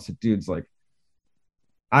everything else. The dude's like,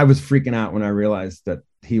 I was freaking out when I realized that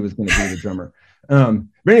he was going to be the drummer. But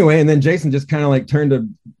anyway, and then Jason just kind of like turned to,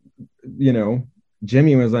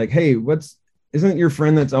 Jimmy was like, hey, isn't your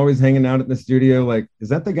friend that's always hanging out at the studio? Like, is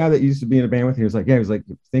that the guy that used to be in a band with? He was like, yeah. He was like,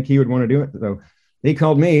 think he would want to do it? So he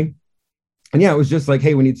called me, and yeah, it was just like,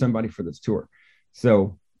 hey, we need somebody for this tour.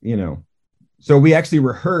 So, so we actually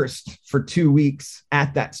rehearsed for 2 weeks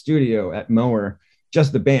at that studio at Mower,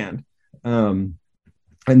 just the band. And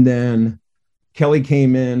then Kelly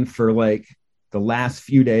came in for like the last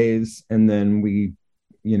few days, and then we,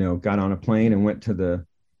 got on a plane and went to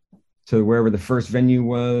wherever the first venue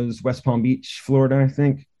was, West Palm Beach, Florida, I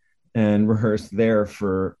think, and rehearsed there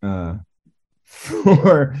for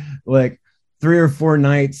like 3 or 4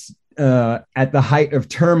 nights at the height of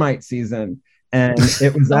termite season. And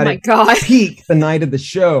it was at its peak the night of the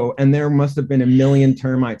show, and there must have been 1 million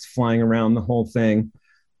termites flying around the whole thing.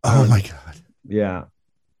 Oh my God. Yeah.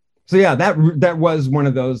 So yeah, that was one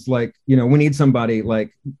of those, like, we need somebody,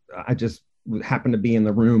 like, I just happened to be in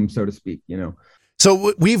the room, so to speak,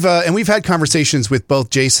 So we've had conversations with both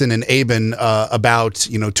Jason and Aben about,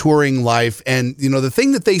 touring life. And, the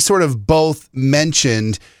thing that they sort of both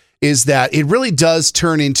mentioned is that it really does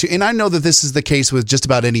turn into, and I know that this is the case with just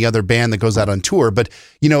about any other band that goes out on tour, but,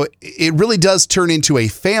 it really does turn into a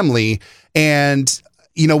family. And,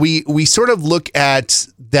 we sort of look at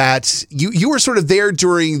that. You were sort of there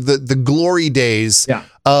during the glory days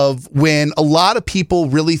of when a lot of people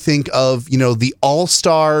really think of, the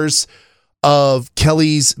all-stars of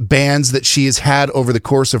Kelly's bands that she has had over the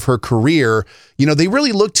course of her career. They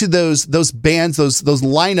really look to those bands, those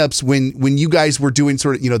lineups when you guys were doing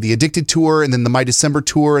sort of, the Addicted tour, and then the My December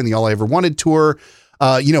tour, and the All I Ever Wanted tour.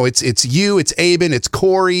 It's you, it's Aben, it's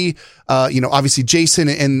Corey, obviously Jason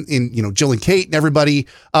and Jill and Kate and everybody.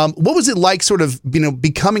 What was it like sort of,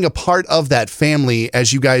 becoming a part of that family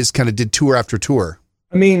as you guys kind of did tour after tour?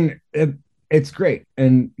 I mean, it's great.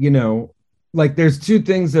 And, like, there's 2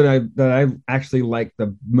 things that I actually like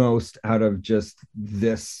the most out of just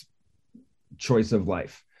this choice of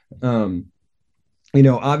life.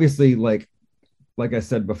 Obviously, like I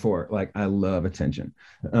said before, like, I love attention.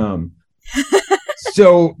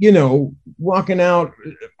 So, walking out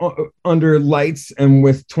under lights and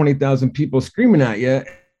with 20,000 people screaming at you,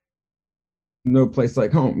 no place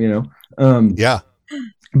like home, Yeah.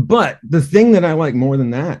 But the thing that I like more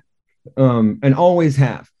than that, and always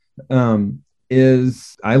have,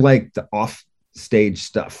 is I like the off stage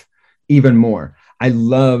stuff even more. I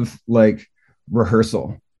love, like,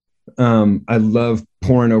 rehearsal. I love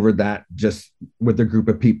pouring over that just with a group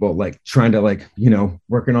of people, like trying to, like,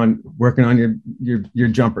 working on your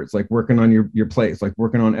jumpers, like working on your plays, like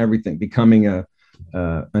working on everything, becoming an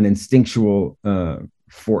instinctual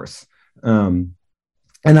force. And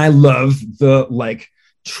I love the, like,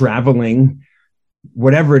 traveling,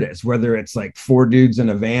 whatever it is, whether it's like 4 dudes in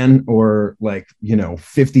a van or like,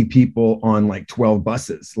 50 people on like 12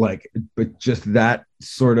 buses, like, but just that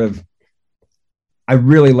sort of, I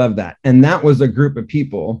really love that. And that was a group of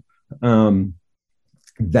people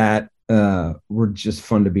that were just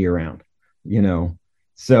fun to be around,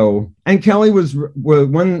 So, and Kelly was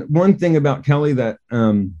one thing about Kelly that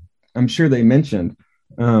I'm sure they mentioned.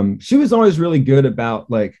 She was always really good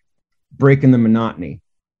about, like, breaking the monotony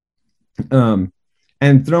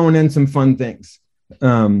and throwing in some fun things.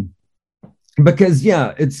 Because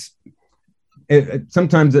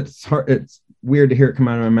sometimes it's hard, it's weird to hear it come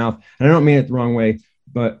out of my mouth, and I don't mean it the wrong way,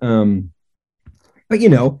 but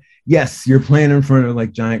yes, you're playing in front of,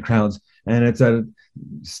 like, giant crowds, and it's at a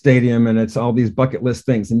stadium, and it's all these bucket list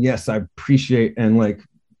things, and yes, I appreciate and, like,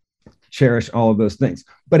 cherish all of those things,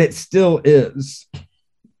 but it still is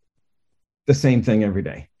the same thing every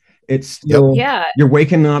day. It's still, you're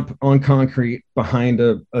waking up on concrete behind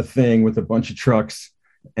a thing with a bunch of trucks,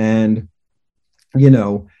 and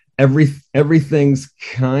everything's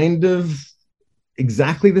kind of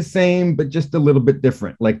exactly the same, but just a little bit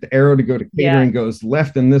different. Like, the arrow to go to catering goes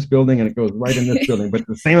left in this building, and it goes right in this building, but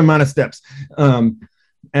the same amount of steps.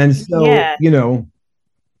 And so, Yeah.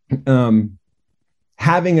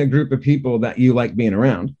 Having a group of people that you like being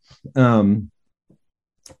around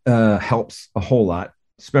helps a whole lot,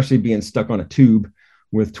 especially being stuck on a tube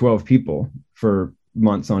with 12 people for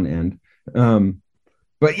months on end.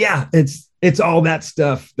 But yeah, it's all that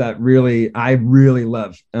stuff that I really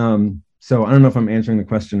love. So I don't know if I'm answering the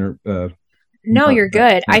question or. No, you're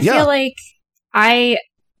good. I Yeah. feel like I've,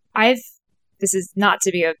 this is not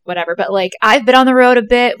to be a whatever, but like I've been on the road a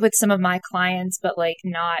bit with some of my clients, but like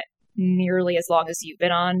not nearly as long as you've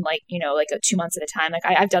been on, like, like 2 months at a time. Like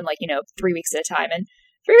I've done like, 3 weeks at a time, and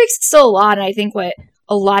 3 weeks is still a lot. And I think what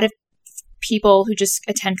a lot of people who just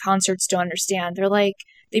attend concerts don't understand, they're like,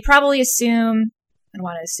 they probably assume, I don't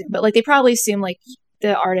want to assume, but like they probably assume like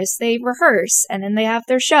the artists, they rehearse and then they have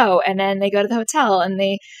their show and then they go to the hotel and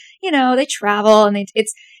they, they travel and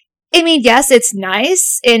yes, it's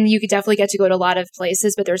nice and you could definitely get to go to a lot of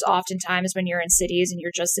places, but there's often times when you're in cities and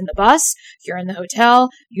you're just in the bus, you're in the hotel,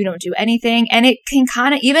 you don't do anything. And it can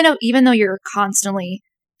kind of, even though you're constantly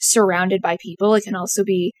surrounded by people, it can also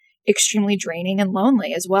be extremely draining and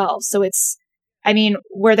lonely as well. So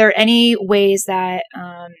were there any ways that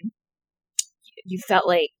you felt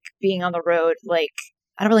like being on the road, like,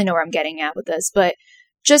 I don't really know where I'm getting at with this, but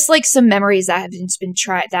just like some memories that have been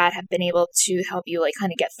tried that have been able to help you like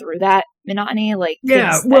kind of get through that monotony, like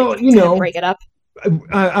break it up.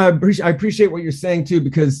 I appreciate what you're saying too,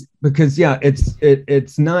 because yeah,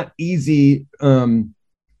 it's not easy to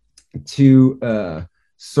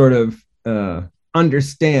sort of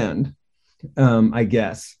understand, I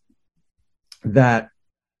guess, that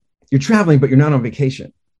you're traveling but you're not on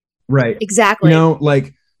vacation, right? Exactly.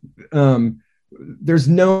 There's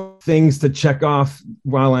no things to check off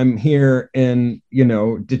while I'm here in,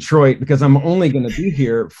 Detroit, because I'm only going to be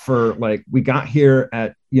here for we got here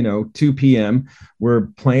at, 2 p.m. We're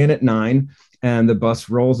playing at 9 and the bus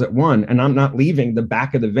rolls at 1 and I'm not leaving the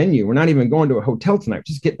back of the venue. We're not even going to a hotel tonight.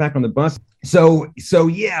 Just get back on the bus. So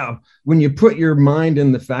yeah, when you put your mind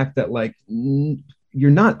in the fact that you're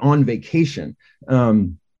not on vacation.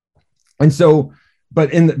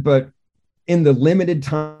 In the limited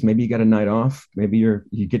time, maybe you got a night off, maybe you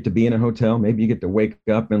get to be in a hotel, maybe you get to wake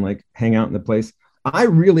up and hang out in the place. I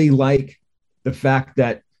really like the fact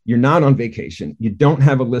that you're not on vacation. You don't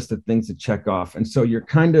have a list of things to check off. And so you're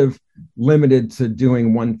kind of limited to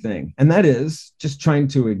doing one thing. And that is just trying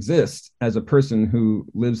to exist as a person who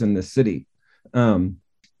lives in this city. No,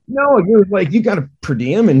 you're you got a per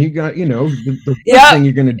diem and you got, the worst thing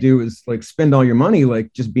you're going to do is spend all your money,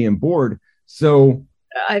 just being bored. So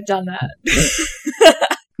I've done that.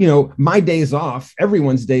 My days off,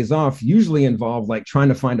 everyone's days off usually involve trying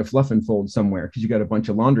to find a fluff and fold somewhere because you got a bunch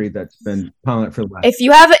of laundry that's been piling up for the last. If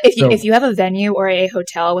you have a venue or a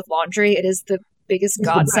hotel with laundry, it is the biggest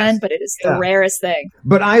godsend, but it is the rarest thing.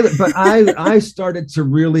 But I started to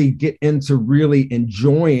really get into really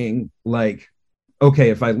enjoying okay,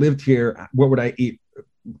 if I lived here, what would I eat?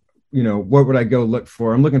 What would I go look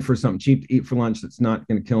for? I'm looking for something cheap to eat for lunch that's not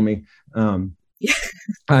going to kill me.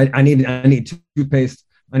 I need toothpaste.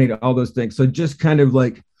 I need all those things. So just kind of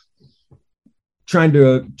trying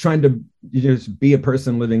to just be a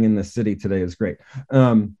person living in the city today is great.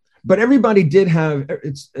 But everybody did have,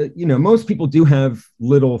 most people do have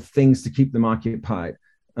little things to keep them occupied.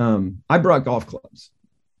 I brought golf clubs.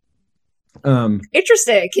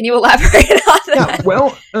 Interesting. Can you elaborate on that? Yeah,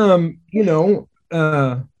 well,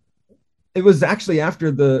 it was actually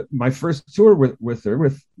after my first tour with her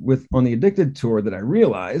on the Addicted tour that I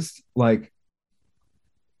realized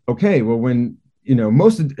okay, well, when,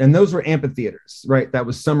 and those were amphitheaters, right? That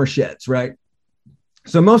was summer sheds, right?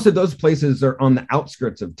 So most of those places are on the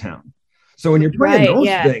outskirts of town. So when you're playing those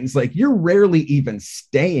things, you're rarely even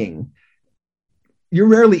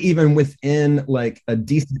within a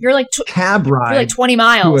decent cab ride. You're 20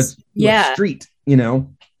 miles. To a street,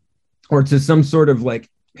 or to some sort of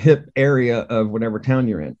hip area of whatever town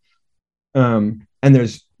you're in. And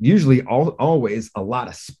there's usually always a lot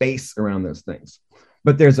of space around those things.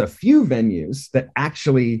 But there's a few venues that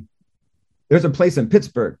actually, there's a place in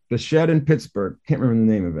Pittsburgh, the Shed in Pittsburgh, can't remember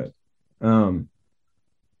the name of it.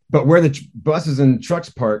 But where the buses and trucks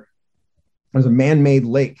park, there's a man-made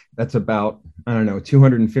lake that's about,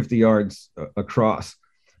 250 yards across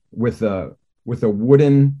with a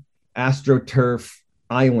wooden AstroTurf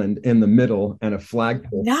island in the middle and a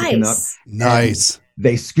flagpole sticking up. Nice. And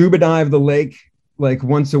they scuba dive the lake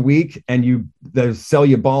once a week, and they sell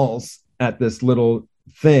you balls at this little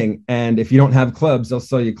thing. And if you don't have clubs, they'll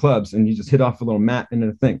sell you clubs, and you just hit off a little mat into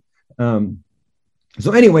the thing.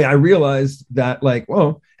 So anyway, I realized that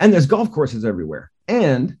and there's golf courses everywhere.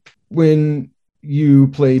 And when you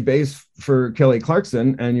play bass for Kelly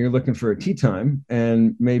Clarkson and you're looking for a tea time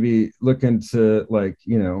and maybe looking to like,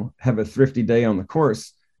 you know, have a thrifty day on the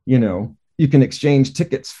course, you know, you can exchange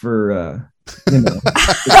tickets for, you know,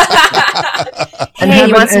 and, Hey,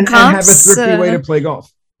 you want some and comps? have a thrifty way to play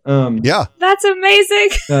golf. Yeah. That's amazing.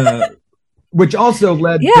 Which also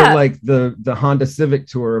led Yeah. to like the Honda Civic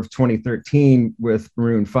Tour of 2013 with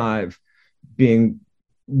Maroon 5 being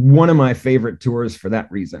one of my favorite tours for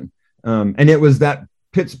that reason. And it was that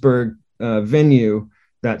Pittsburgh venue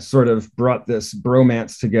that sort of brought this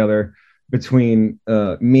bromance together between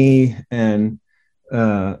me and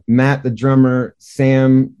Matt, the drummer,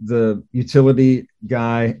 Sam, the utility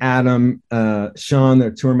guy, Adam, Sean,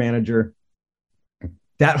 the tour manager.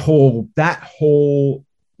 That whole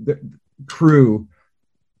crew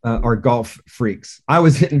are golf freaks. I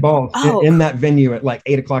was hitting balls in that venue at like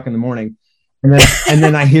 8:00 in the morning. And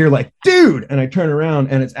then I hear like, dude, and I turn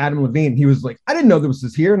around and it's Adam Levine. He was like, I didn't know this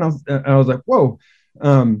was here. And I was like, whoa.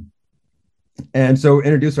 And so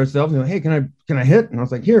introduced ourselves and like, hey, can I hit? And I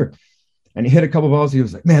was like, here. And he hit a couple balls. He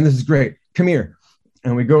was like, man, this is great. Come here.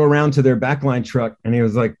 And we go around to their backline truck and he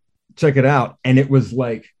was like, check it out. And it was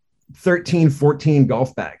like 13, 14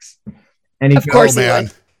 golf bags. And he Of course he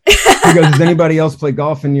man. he goes, does anybody else play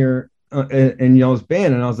golf in your in y'all's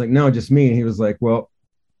band? And I was like, no, just me. And he was like, well,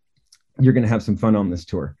 you're going to have some fun on this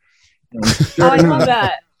tour. Oh, I love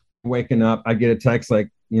that. Waking up, I get a text like,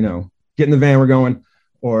 you know, get in the van, we're going,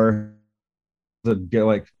 or get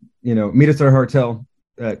like, you know, meet us at our hotel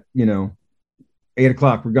at, you know,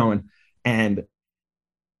 8:00, we're going. And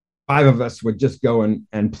 5 of us would just go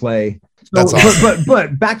and play. That's awesome.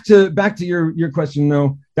 But back to your question,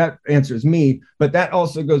 no, that answers me. But that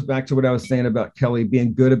also goes back to what I was saying about Kelly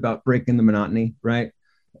being good about breaking the monotony, right?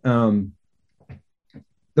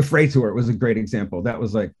 The Frey Tour was a great example. That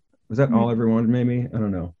was like, was that All Ever Wanted? Maybe, I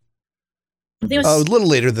don't know. I think it A was, little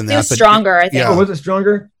later than it that. was but stronger, I think. Yeah. Oh, was it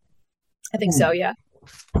stronger? I think so, yeah.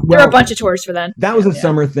 There Well, were a bunch of tours for then. that was a Yeah.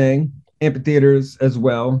 summer thing. Amphitheaters as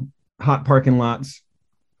well, hot parking lots,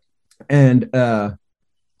 and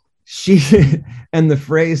she and the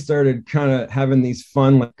Frey started kind of having these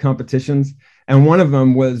fun like competitions, and one of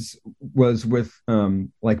them was with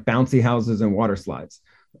like bouncy houses and water slides.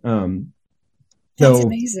 That's So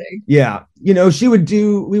amazing. yeah, you know,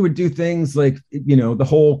 we would do things like, you know, the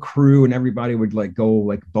whole crew and everybody would like go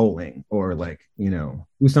like bowling or like, you know,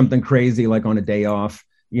 do something crazy like on a day off.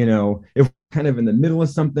 You know, if we're kind of in the middle of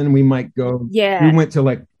something, we might go. Yeah. We went to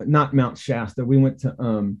like not Mount Shasta. We went to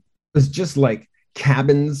it was just like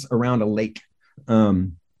cabins around a lake.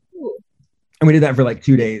 And we did that for like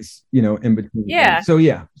 2 days, you know, in between. Yeah. So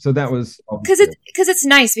yeah, so that was Because it's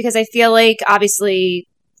nice, because I feel like obviously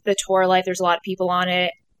the tour life, there's a lot of people on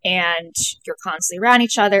it and you're constantly around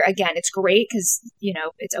each other. Again, it's great because, you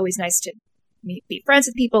know, it's always nice to be friends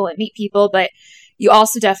with people and meet people, but you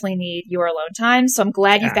also definitely need your alone time. So I'm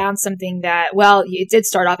glad you found something that, well, it did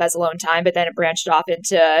start off as alone time, but then it branched off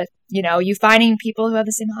into, you know, you finding people who have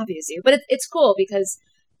the same hobby as you. But it's cool because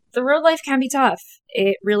the road life can be tough.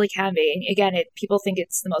 It really can be. Again, people think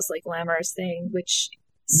it's the most like glamorous thing, which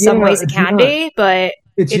some ways it can be, but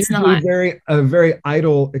it's it's usually not. a very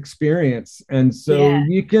idle experience. And so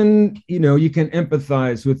you can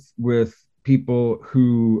empathize with people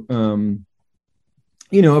who,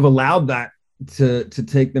 you know, have allowed that to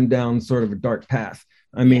take them down sort of a dark path.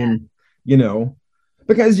 I mean, you know,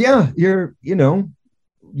 because you're in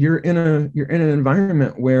an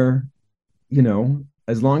environment where, you know,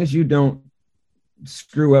 as long as you don't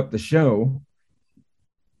screw up the show,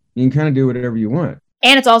 you can kind of do whatever you want.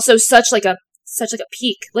 And it's also such like a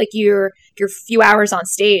peak. Like your few hours on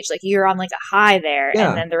stage, like you're on like a high there,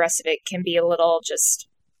 and then the rest of it can be a little just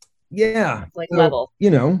like so, level. You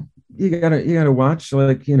know, you gotta watch,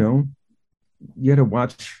 like, you know, you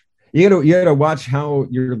gotta watch how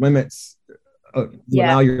your limits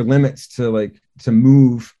allow your limits to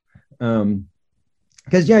move.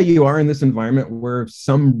 Because you are in this environment where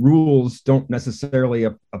some rules don't necessarily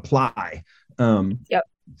apply. Yep.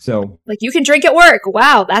 So like you can drink at work.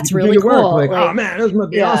 Wow, that's really cool. Like, oh man, this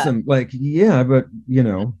must be awesome. Like, yeah, but you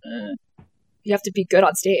know, you have to be good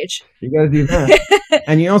on stage. You gotta do that.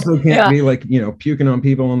 And you also can't be like, you know, puking on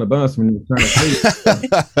people on the bus when you're trying to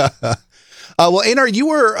sleep. Well, Einar, you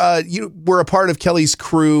were a part of Kelly's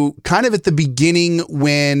crew kind of at the beginning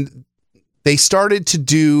when they started to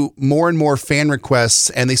do more and more fan requests,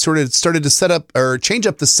 and they started to set up or change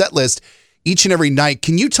up the set list each and every night.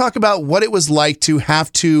 Can you talk about what it was like to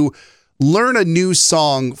have to learn a new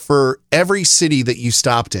song for every city that you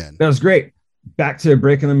stopped in? That was great. Back to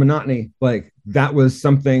breaking the monotony. Like, that was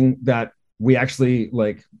something that we actually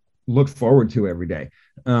like looked forward to every day.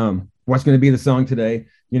 what's going to be the song today?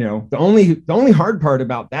 The only hard part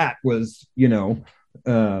about that was,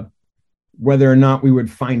 whether or not we would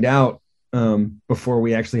find out before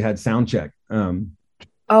we actually had sound check.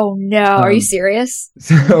 Oh no, are you serious?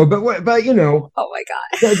 So, but oh my God.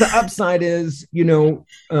 the upside is,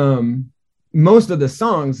 most of the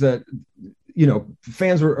songs that,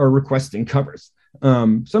 fans are requesting covers.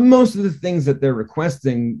 So most of the things that they're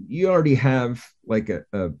requesting, you already have like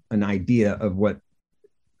an idea of what,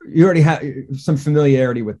 you already have some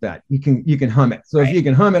familiarity with that. You can hum it. So if you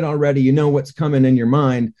can hum it already, you know what's coming in your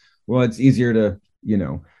mind. Well, it's easier to,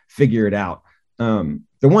 figure it out.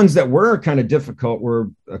 The ones that were kind of difficult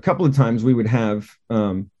were a couple of times we would have,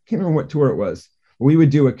 can't remember what tour it was. We would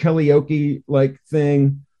do a karaoke like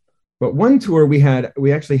thing, but one tour we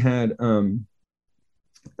actually had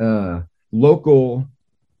local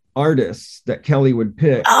artists that Kelly would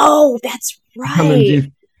pick. Oh, that's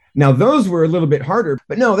right. Now those were a little bit harder,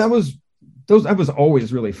 but no, that was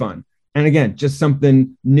always really fun. And again, just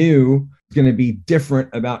something new, going to be different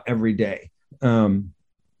about every day.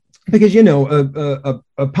 Because,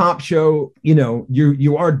 a pop show,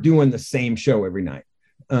 you are doing the same show every night.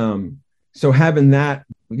 So having that,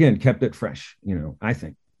 again, kept it fresh, I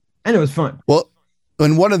think. And it was fun. Well,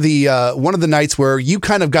 and one of the nights where you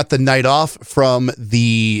kind of got the night off from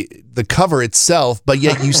the cover itself, but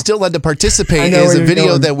yet you still had to participate is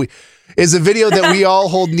a video that we all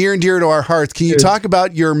hold near and dear to our hearts. Can you talk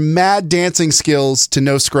about your mad dancing skills to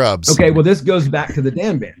No Scrubs? Okay, well, this goes back to the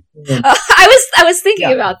Damn Band. I was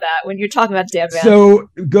thinking about that when you're talking about Damn Band. So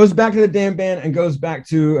it goes back to the Damn Band and goes back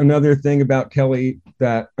to another thing about Kelly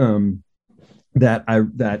that I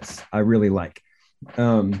really like,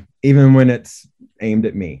 even when it's aimed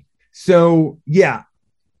at me. So yeah,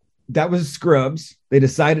 that was Scrubs. They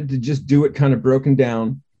decided to just do it kind of broken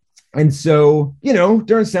down. And so,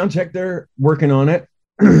 during sound check, they're working on it.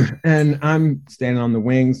 And I'm standing on the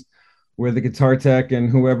wings with the guitar tech and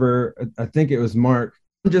whoever, I think it was Mark.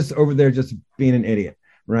 I'm just over there just being an idiot,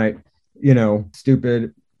 right?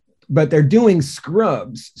 Stupid. But they're doing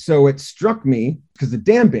Scrubs. So it struck me because the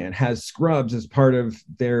Damn Band has Scrubs as part of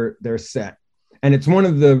their set. And it's one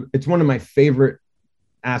of my favorite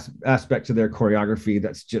aspects of their choreography.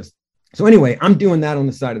 That's just, so anyway, I'm doing that on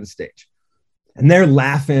the side of the stage. And they're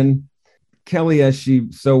laughing. Kelly, as she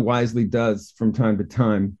so wisely does from time to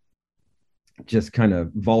time, just kind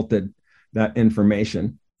of vaulted that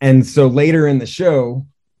information. And so later in the show,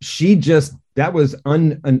 I didn't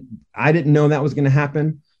know that was going to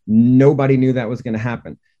happen. Nobody knew that was going to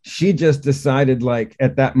happen. She just decided, like,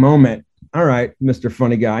 at that moment, all right, Mr.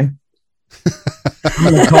 Funny Guy,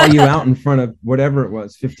 I'm going to call you out in front of whatever it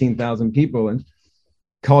was, 15,000 people, and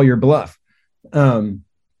call your bluff.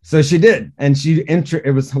 So she did, and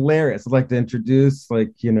it was hilarious. I'd like to introduce,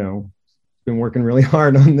 been working really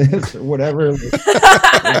hard on this or whatever.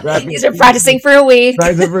 These are practicing for a week.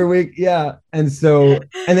 Yeah. And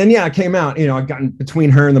then I came out, I got in between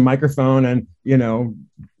her and the microphone and,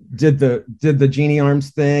 did the genie arms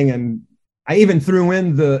thing. And I even threw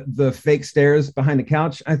in the fake stairs behind the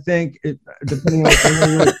couch, I think, depending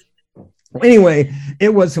on anyway, it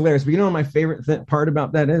was hilarious. But my favorite part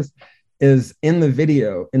about that is in the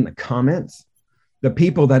video, in the comments, the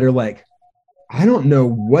people that are like, I don't know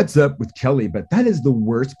what's up with Kelly, but that is the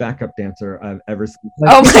worst backup dancer I've ever seen.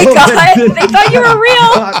 Oh my God. They thought you were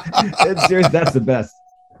real. It's serious. That's the best.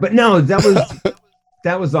 But no, that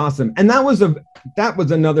was awesome. And that was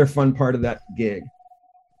another fun part of that gig.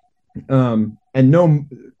 And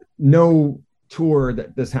no tour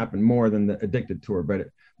that this happened more than the Addicted tour,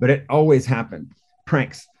 but it always happened.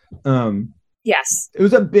 Pranks. Yes. It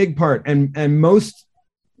was a big part. And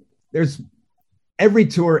every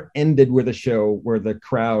tour ended with a show where the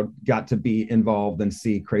crowd got to be involved and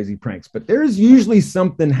see crazy pranks. But there's usually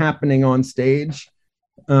something happening on stage.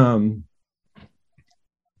 In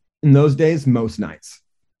those days, most nights,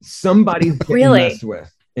 somebody's getting messed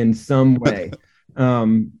with in some way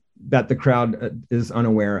that the crowd is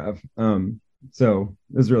unaware of. So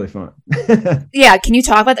it was really fun. Yeah. Can you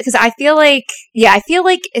talk about that? Because I feel like,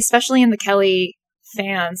 especially in the Kelly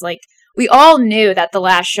fans, like, we all knew that the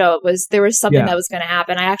last show there was something that was going to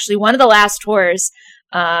happen. I actually, one of the last tours,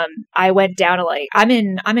 I went down to I'm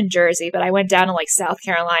in Jersey, but I went down to South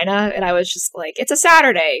Carolina, and I was just like, it's a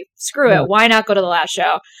Saturday. Screw it. Why not go to the last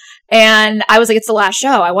show? And I was like, it's the last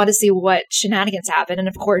show. I want to see what shenanigans happen. And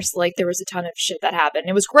of course, there was a ton of shit that happened.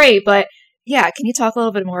 It was great, but yeah, can you talk a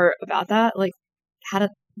little bit more about that?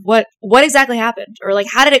 What exactly happened, or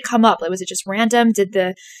how did it come up? Was it just random? Did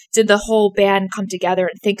the whole band come together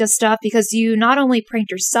and think of stuff? Because you not only pranked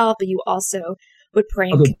yourself, but you also would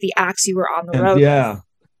prank the acts you were on the road. Yeah.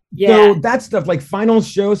 So that stuff, like final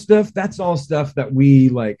show stuff, that's all stuff that we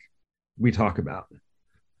talk about.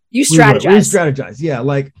 You strategize. We strategize. Yeah.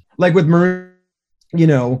 Like with Maroon,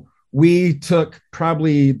 we took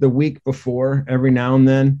probably the week before every now and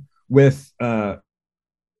then with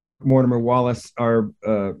Mortimer Wallace, our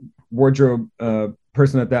wardrobe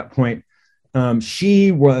person at that point.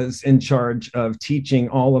 She was in charge of teaching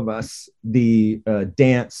all of us the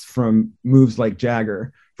dance from Moves Like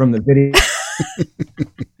Jagger from the video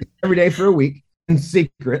every day for a week in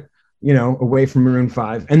secret, away from Maroon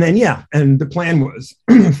 5. And then, and the plan was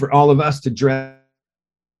for all of us to dress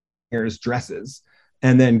dresses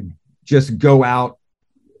and then just go out,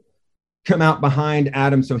 come out behind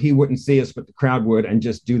Adam so he wouldn't see us, but the crowd would, and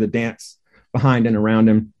just do the dance behind and around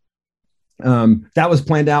him. That was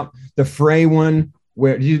planned out. The Fray one,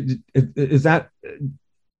 where is that?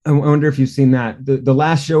 I wonder if you've seen that. The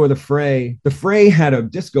last show of the Fray had a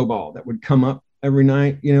disco ball that would come up every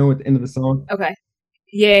night, at the end of the song. Okay.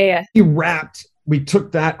 Yeah. We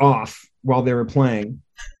took that off while they were playing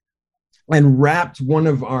and wrapped one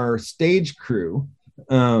of our stage crew,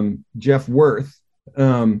 Jeff Worth,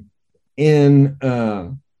 in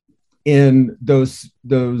those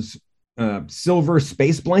silver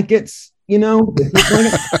space blankets, we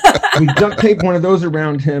duct taped one of those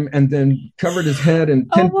around him and then covered his head and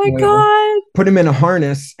put him in a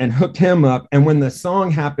harness and hooked him up. And when the song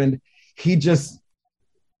happened, he just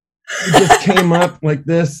came up like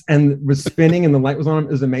this and was spinning and the light was on him.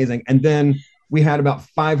 It was amazing. And then we had about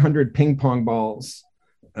 500 ping pong balls.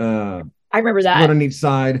 I remember that. One on each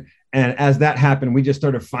side. And as that happened, we just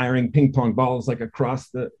started firing ping pong balls like across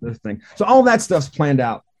the thing. So all that stuff's planned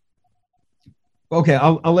out. Okay,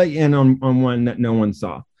 I'll let you in on one that no one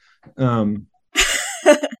saw. This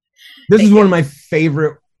is one of my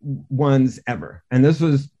favorite ones ever. And this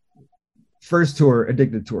was first tour,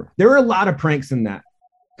 Addicted Tour. There were a lot of pranks in that.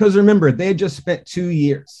 Because remember, they had just spent 2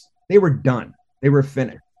 years. They were done. They were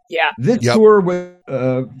finished. Yeah. This tour was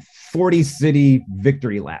a 40-city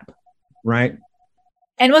victory lap, right?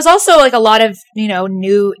 And it was also like a lot of,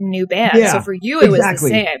 new bands. Yeah, so for you, it was the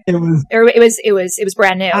same. It was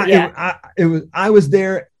brand new. I was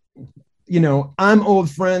there, I'm old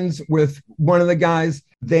friends with one of the guys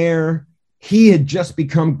there. He had just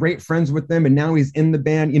become great friends with them. And now he's in the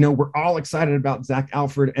band. We're all excited about Zach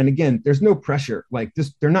Alford. And again, there's no pressure like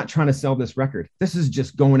this. They're not trying to sell this record. This is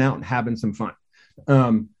just going out and having some fun.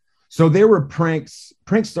 So there were pranks.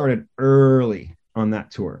 Pranks started early on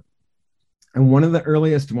that tour. And one of the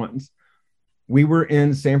earliest ones, we were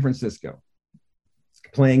in San Francisco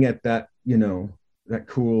playing at that, that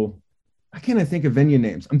cool, I can't think of venue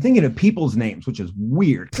names. I'm thinking of people's names, which is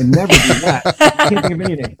weird. I never do that. I can't think of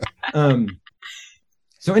venue names.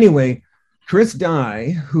 So anyway, Chris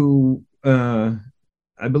Dye, who I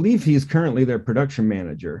believe he's currently their production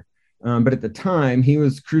manager. But at the time, he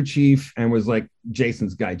was crew chief and was like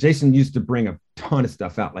Jason's guy. Jason used to bring a ton of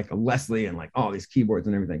stuff out, like a Leslie and like all these keyboards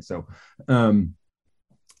and everything. So, and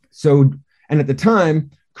at the time,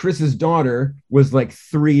 Chris's daughter was like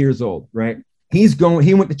 3 years old, right? He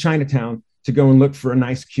went to Chinatown to go and look for a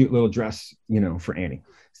nice, cute little dress, for Annie.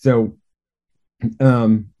 So,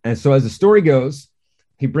 and so as the story goes,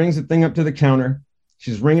 he brings the thing up to the counter.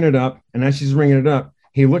 She's ringing it up. And as she's ringing it up,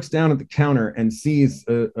 he looks down at the counter and sees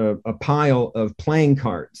a pile of playing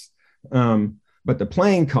cards. But the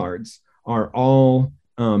playing cards are all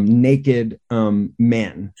naked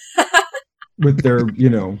men with their,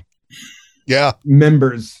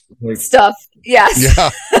 members. Like, stuff. Yes. Yeah.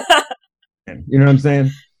 You know what I'm saying?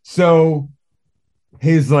 So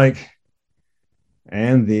he's like,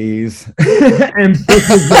 and these. And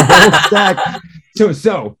pushes the whole stack.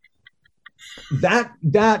 So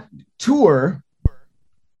that tour,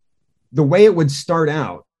 the way it would start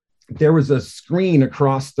out, there was a screen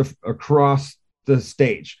across the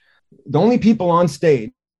stage. The only people on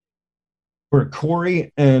stage were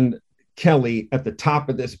Corey and Kelly at the top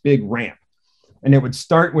of this big ramp. And it would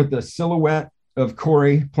start with the silhouette of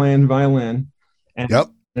Corey playing violin. And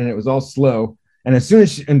it was all slow. And as soon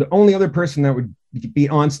as and the only other person that would be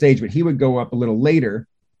on stage, but he would go up a little later,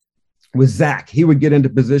 was Zach. He would get into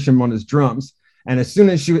position on his drums. And as soon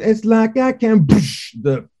as it's like I can,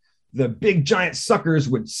 the big giant suckers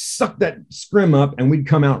would suck that scrim up and we'd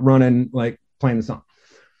come out running, like playing the song.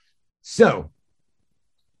 So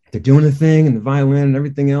they're doing the thing and the violin and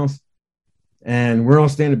everything else. And we're all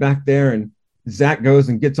standing back there and Zach goes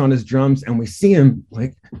and gets on his drums and we see him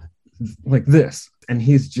like this. And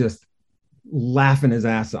he's just laughing his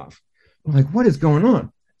ass off. I'm like, what is going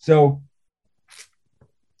on? So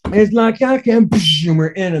it's like I can, and we're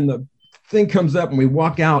in and the thing comes up and we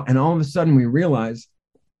walk out and all of a sudden we realize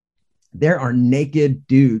there are naked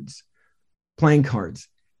dudes playing cards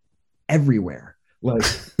everywhere. Like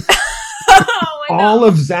all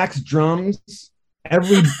of Zach's drums,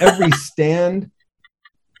 every stand,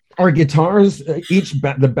 our guitars,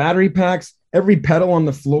 the battery packs, every pedal on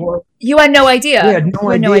the floor. You had no idea. We had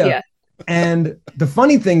no idea. And the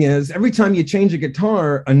funny thing is, every time you change a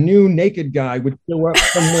guitar, a new naked guy would show up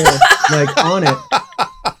somewhere like on it.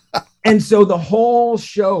 And so the whole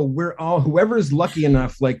show, we're all, whoever's lucky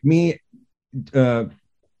enough, like me,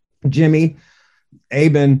 Jimmy,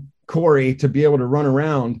 Aben, Corey, to be able to run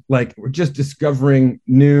around, like we're just discovering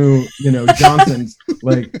new, Johnsons,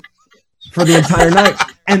 like for the entire night.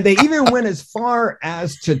 And they even went as far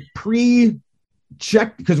as to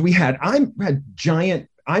pre-check, because I had giant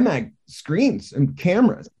iMac screens and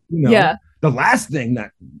cameras. The last thing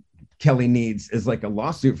that Kelly needs is like a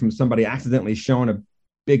lawsuit from somebody accidentally showing a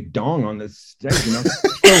big dong on this stage,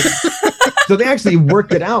 So they actually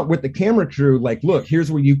worked it out with the camera crew. Like, look,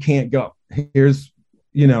 here's where you can't go. Here's,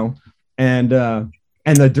 and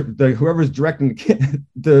the whoever's directing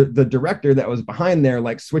the director that was behind there,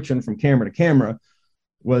 like switching from camera to camera,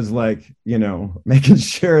 was like, making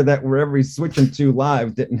sure that wherever he's switching to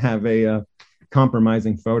live didn't have a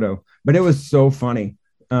compromising photo. But it was so funny.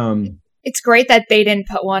 It's great that they didn't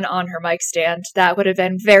put one on her mic stand. That would have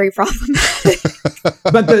been very problematic.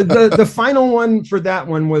 But the final one for that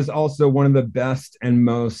one was also one of the best and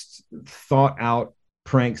most thought out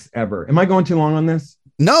pranks ever. Am I going too long on this?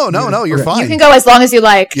 No, you're okay. fine. You can go as long as you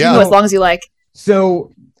like. Yeah. You can go as long as you like.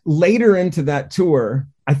 So later into that tour,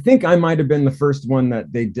 I think I might have been the first one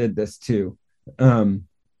that they did this to.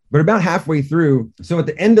 But about halfway through, so at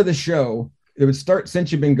the end of the show, it would start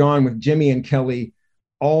Since You've Been Gone with Jimmy and Kelly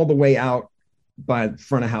all the way out by the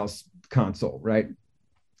front of house console, right?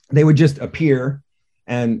 They would just appear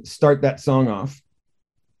and start that song off.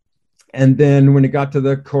 And then when it got to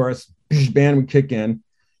the chorus, band would kick in.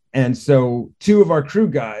 And so two of our crew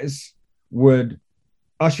guys would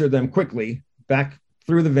usher them quickly back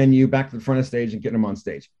through the venue, back to the front of stage and get them on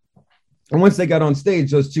stage. And once they got on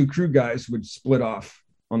stage, those two crew guys would split off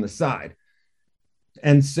on the side.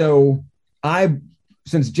 And so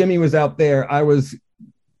since Jimmy was out there, I was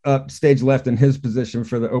up stage left in his position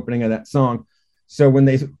for the opening of that song. So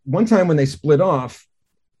one time when they split off,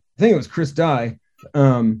 I think it was Chris Dye,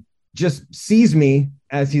 just sees me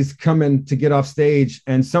as he's coming to get off stage,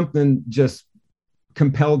 and something just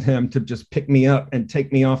compelled him to just pick me up and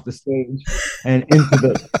take me off the stage and into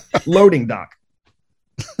the loading dock.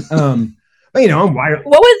 But I'm wired.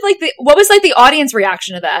 What was the audience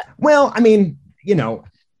reaction to that? Well, I mean,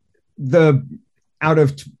 out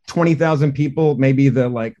of 20,000 people, maybe the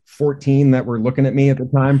like 14 that were looking at me at the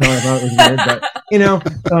time probably thought it was weird, but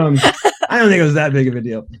I don't think it was that big of a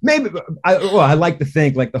deal. Maybe I like to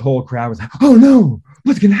think like the whole crowd was like, "Oh no,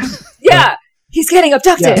 what's gonna happen?" Yeah, he's getting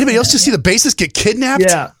abducted. Yeah. Anybody else just see the bassist get kidnapped?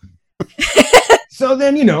 Yeah. So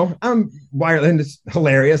then, I'm wired, and it's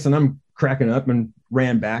hilarious, and I'm cracking up and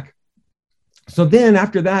ran back. So then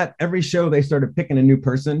after that, every show they started picking a new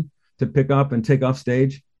person to pick up and take off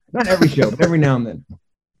stage. Not every show, but every now and then.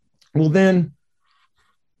 Well, then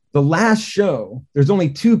the last show, there's only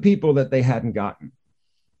two people that they hadn't gotten: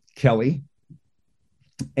 Kelly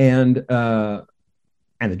and the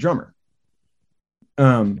drummer.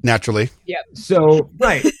 Naturally. Yeah. So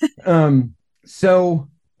right. So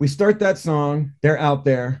we start that song. They're out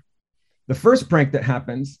there. The first prank that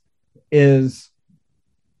happens is,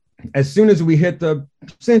 as soon as we hit the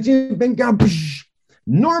 "Since You've Been Gone,"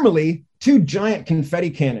 normally 2 giant confetti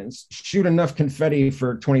cannons shoot enough confetti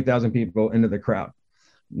for 20,000 people into the crowd.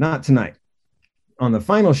 Not tonight. On the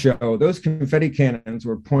final show, those confetti cannons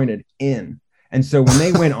were pointed in. And so when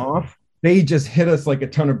they went off, they just hit us like a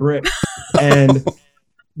ton of bricks, and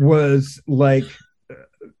was like,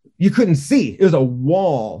 you couldn't see. It was a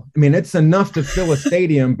wall. I mean, it's enough to fill a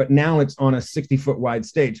stadium, but now it's on a 60-foot wide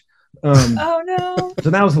stage. Oh no.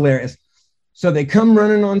 So that was hilarious. So they come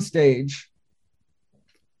running on stage,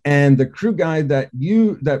 and the crew guy that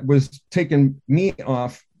was taking me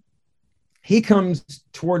off, he comes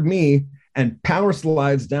toward me and power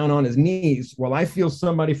slides down on his knees while I feel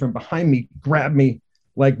somebody from behind me grab me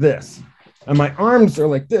like this. And my arms are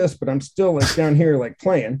like this, but I'm still like down here, like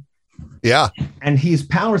playing. Yeah. And he's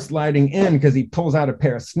power sliding in because he pulls out a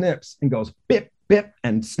pair of snips and goes bip, bip,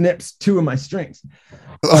 and snips 2 of my strings.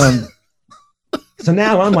 So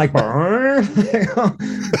now I'm like, You're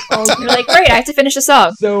like, great, I have to finish the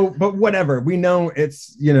song. So, but whatever. We know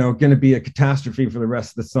it's, going to be a catastrophe for the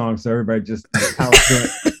rest of the song. So everybody just power through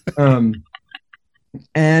it.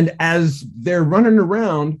 And as they're running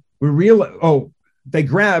around, we realize, they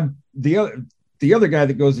grab the other guy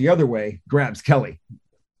that goes the other way, grabs Kelly.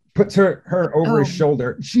 puts her over his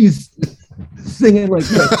shoulder. She's singing like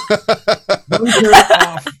this. Runs her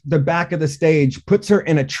off the back of the stage, puts her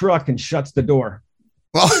in a truck, and shuts the door.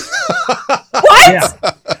 What? Yeah.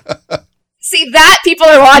 See, that people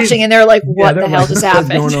are watching and they're like, what the hell just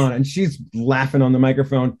happened? What's going on? And she's laughing on the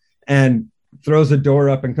microphone and throws the door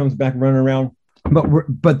up and comes back running around.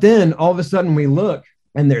 But then all of a sudden we look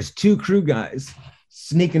and there's 2 crew guys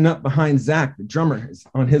sneaking up behind Zach, the drummer,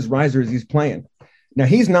 on his riser as he's playing. Now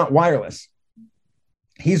he's not wireless.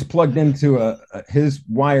 He's plugged into his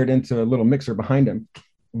wired into a little mixer behind him.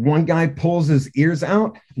 One guy pulls his ears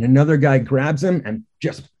out and another guy grabs him and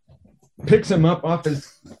just picks him up off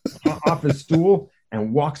his stool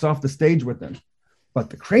and walks off the stage with him. But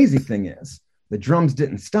the crazy thing is the drums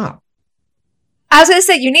didn't stop. I was going to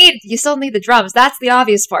say, you still need the drums. That's the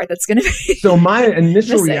obvious part that's going to be. So my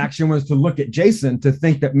initial missing. reaction was to look at Jason to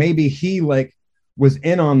think that maybe he like was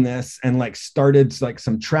in on this and like started like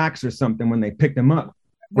some tracks or something when they picked him up.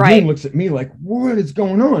 And Right. he looks at me like, what is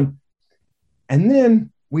going on? And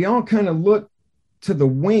then we all kind of look to the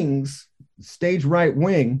wings, stage right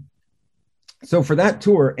wing. So for that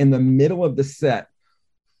tour, in the middle of the set,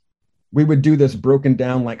 we would do this broken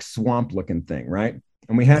down like swamp looking thing, right?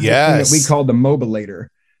 And we had this thing that we called the Mobilator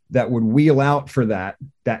that would wheel out for that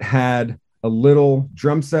had a little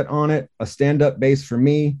drum set on it, a stand-up bass for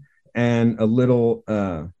me, and a little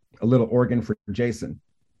organ for Jason.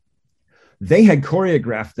 They had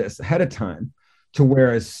choreographed this ahead of time to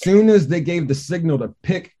where as soon as they gave the signal to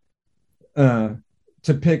pick Zach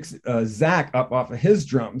up off of his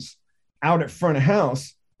drums out at front of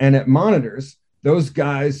house and at monitors, those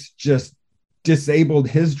guys just disabled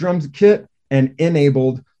his drums kit and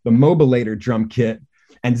enabled the Mobilator drum kit,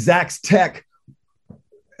 and Zach's tech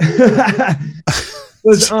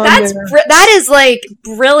was on that is like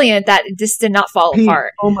brilliant that this did not fall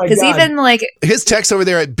apart. Oh my god! Because even like his tech's over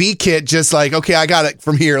there at B Kit, just like, okay, I got it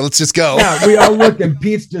from here. Let's just go. Yeah, we all look and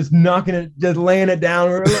Pete's just knocking it, just laying it down.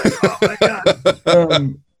 We're like, oh my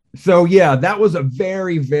god! So yeah, that was a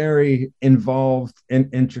very, very involved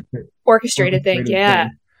and intricate orchestrated thing. Yeah,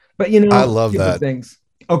 but you know, I love that. Things.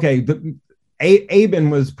 Okay, Aben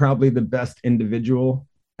was probably the best individual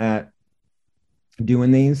at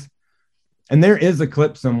doing these. And there is a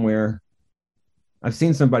clip somewhere. I've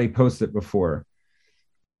seen somebody post it before.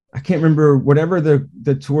 I can't remember whatever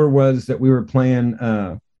the tour was that we were playing,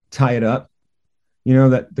 Tie It Up. You know,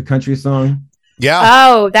 that the country song? Yeah.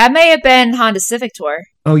 Oh, that may have been Honda Civic Tour.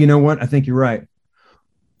 Oh, you know what? I think you're right.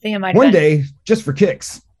 I think it might have One been. day, just for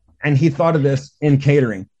kicks, and he thought of this in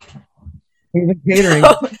catering. He was in catering,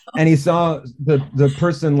 and he saw the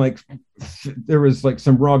person, like, there was like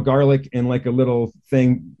some raw garlic in like a little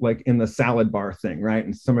thing, like in the salad bar thing, right?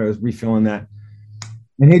 And somebody was refilling that.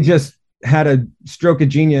 And he just had a stroke of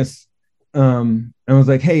genius and was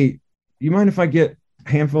like, hey, you mind if I get a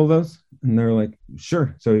handful of those? And they're like,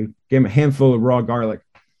 sure. So he gave him a handful of raw garlic.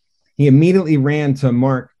 He immediately ran to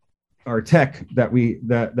Mark, our tech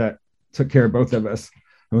that took care of both of us,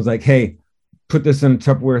 and was like, hey, put this in a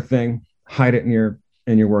Tupperware thing, hide it in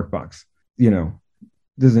your work box. You know,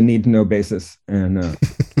 there's a need to know basis, and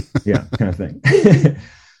yeah, kind of thing.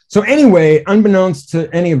 So anyway, unbeknownst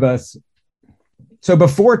to any of us, so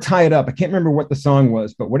before Tie It Up, I can't remember what the song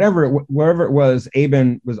was, but wherever it was,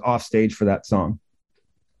 Aben was off stage for that song.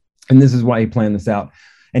 And this is why he planned this out.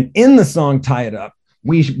 And in the song Tie It Up,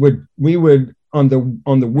 we would on the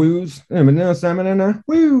woos,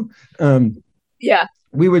 Yeah.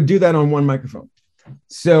 we would do that on one microphone.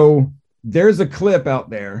 So there's a clip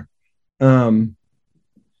out there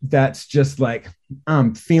that's just like,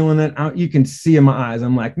 I'm feeling it out. You can see in my eyes.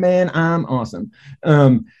 I'm like, man, I'm awesome.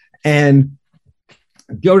 And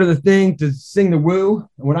go to the thing to sing the woo.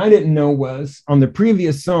 What I didn't know was on the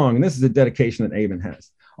previous song, and this is a dedication that Aben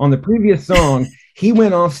has. On the previous song, he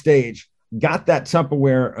went off stage, got that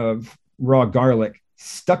Tupperware of raw garlic,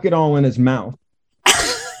 stuck it all in his mouth,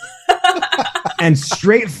 and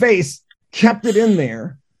straight face kept it in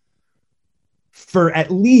there for at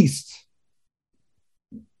least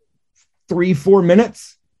 3-4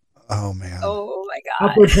 minutes. Oh man. Oh my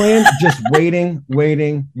God. Upward plan, just waiting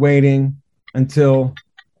until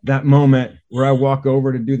that moment where I walk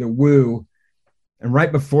over to do the woo. And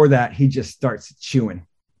right before that, he just starts chewing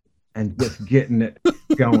and just getting it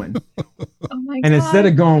going. Oh my God. And instead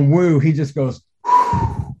of going woo, he just goes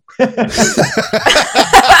my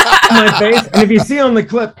face. And if you see on the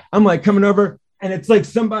clip, I'm like coming over and it's like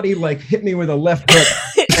somebody like hit me with a left hook.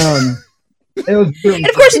 It was really, and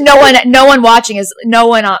of course, no one watching knows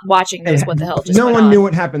what the hell just no went one on. knew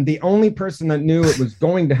what happened. The only person that knew it was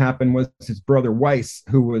going to happen was his brother Weiss,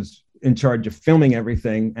 who was in charge of filming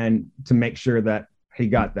everything and to make sure that he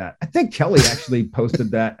got that. I think Kelly actually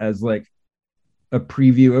posted that as like a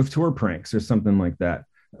preview of Tour Pranks or something like that.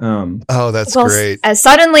 Oh, that's great. As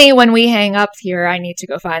suddenly when we hang up here, I need to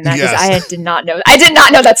go find that because Yes. I did not know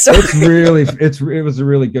that story. It was a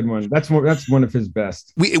really good one. That's one of his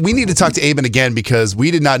best. We need to talk to Aben again because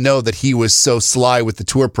we did not know that he was so sly with the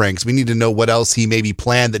tour pranks. We need to know what else he maybe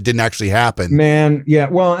planned that didn't actually happen. Man, yeah.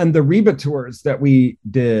 Well, and the Reba tours that we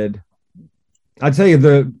did, I'd tell you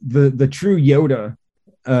the true Yoda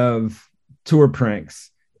of tour pranks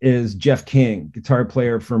is Jeff King, guitar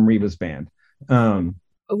player from Reba's band.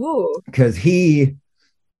 Because I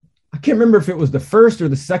can't remember if it was the first or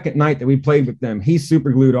the second night that we played with them. He super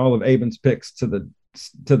glued all of Aben's picks to the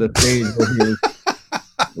stage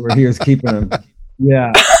where he was keeping them.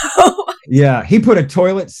 Yeah, yeah. He put a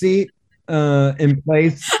toilet seat in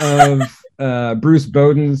place of Bruce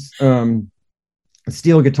Bowden's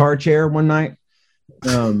steel guitar chair one night.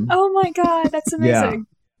 Oh my God, that's amazing.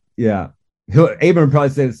 Yeah. Aben would probably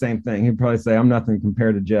say the same thing. He'd probably say, "I'm nothing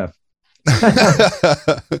compared to Jeff."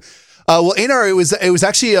 Well, Einar, it was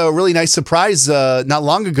actually a really nice surprise. Not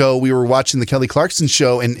long ago, we were watching the Kelly Clarkson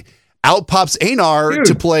show, and out pops Einar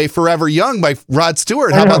to play "Forever Young" by Rod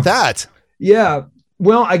Stewart. How about that? Yeah.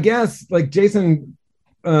 Well, I guess like Jason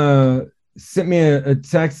sent me a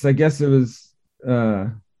text. I guess it was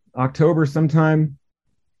October sometime.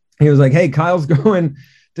 He was like, "Hey, Kyle's going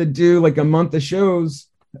to do like a month of shows,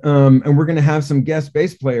 and we're going to have some guest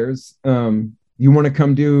bass players. You want to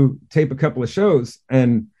come tape a couple of shows?"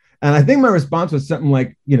 And I think my response was something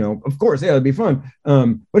like, of course, yeah, it'd be fun.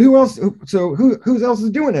 But who else? Who else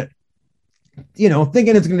is doing it?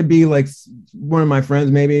 Thinking it's going to be like one of my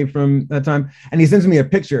friends, maybe from that time. And he sends me a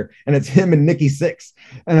picture, and it's him and Nikki Sixx.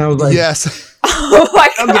 And I was like, yes. Oh my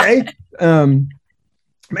God. Okay.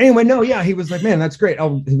 But anyway, no, yeah, he was like, "Man, that's great."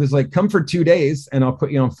 He was like, "Come for 2 days, and I'll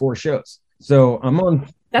put you on 4 shows." So I'm on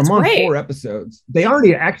 4 episodes. They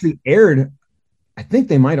already actually aired. I think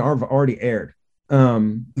they might have already aired.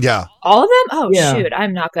 Yeah. All of them? Oh, yeah. Shoot.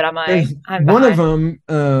 I'm not good on I'm one behind. of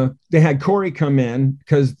them, they had Corey come in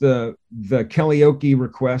because the karaoke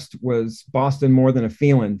request was Boston More Than a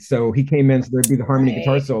Feeling. So he came in, so there'd be the harmony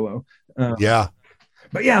guitar solo. Yeah.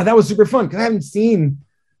 But yeah, that was super fun because I haven't seen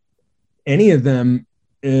any of them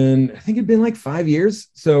in, I think it'd been like 5 years.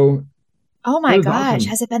 So oh my gosh, awesome.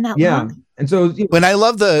 Has it been that Yeah. long? And so when I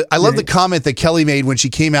love the comment that Kelly made when she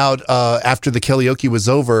came out after the karaoke was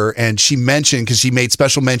over, and she mentioned, because she made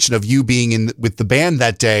special mention of you being with the band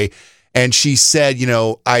that day, and she said,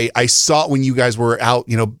 I saw it when you guys were out,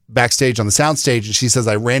 backstage on the soundstage, and she says,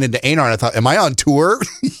 I ran into Einar and I thought, am I on tour?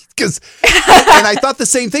 And I thought the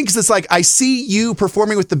same thing, because it's like I see you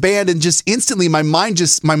performing with the band, and just instantly my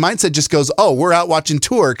mindset just goes, oh, we're out watching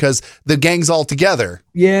tour because the gang's all together.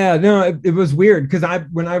 Yeah, no, it was weird because I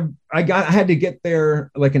had to get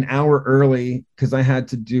there like an hour early because I had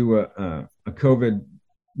to do a COVID,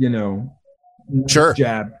 Sure.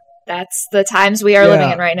 jab. That's the times we are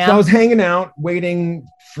living in right now. So I was hanging out, waiting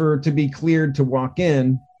to be cleared to walk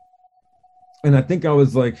in, and I think I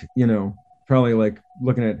was like, probably like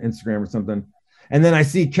looking at Instagram or something, and then I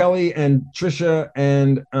see Kelly and Trisha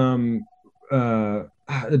and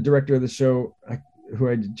the director of the show who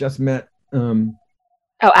I just met. Oh,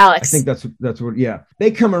 Alex. I think that's what. Yeah,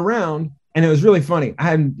 they come around, and it was really funny. I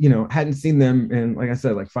hadn't seen them in, like I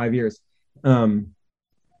said, like 5 years. And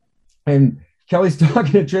Kelly's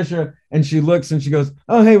talking to Trisha, and she looks and she goes,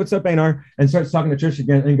 "Oh, hey, what's up, Einar?" And starts talking to Trisha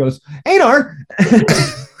again, and goes, "Einar."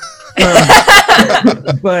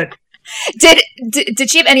 But did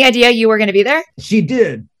she have any idea you were going to be there? she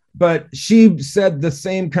did, but she said the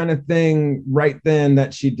same kind of thing right then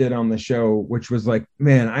that she did on the show, which was like,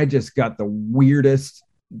 "Man, I just got the weirdest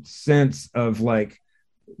sense of like,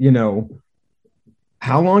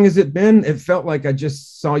 how long has it been? It felt like I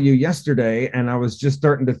just saw you yesterday, and I was just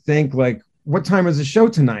starting to think like, what time is the show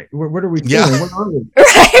tonight? What are we doing? Yeah. What are we?"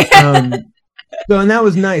 So, and that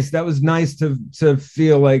was nice. That was nice to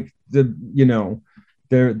feel like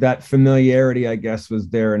that familiarity, I guess, was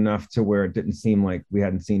there enough to where it didn't seem like we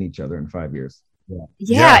hadn't seen each other in 5 years.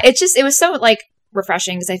 Yeah. It was so like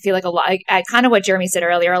refreshing because I feel like a lot, kind of what Jeremy said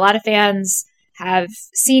earlier, a lot of fans have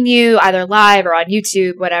seen you either live or on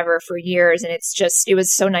YouTube, whatever, for years. And it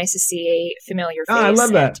was so nice to see a familiar face. Oh, I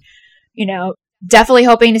love that. And, definitely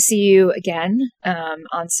hoping to see you again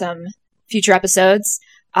on some future episodes.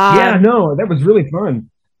 No, that was really fun.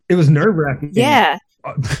 It was nerve-wracking. Yeah.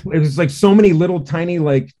 It was like so many little tiny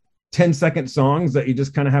like 10-second songs that you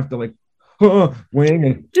just kind of have to like wing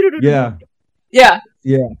and yeah.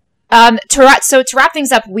 So to wrap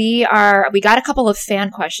things up, we got a couple of fan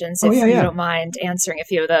questions, if you don't mind answering a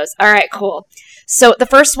few of those. All right, cool. So the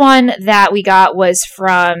first one that we got was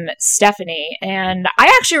from Stephanie, and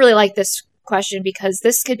I actually really like this question because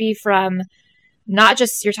this could be from not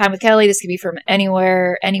just your time with Kelly, this could be from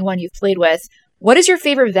anywhere, anyone you've played with. What is your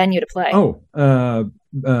favorite venue to play?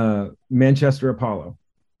 Manchester Apollo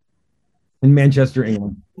in Manchester,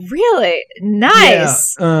 England. Really?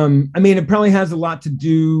 Nice. Yeah. I mean, it probably has a lot to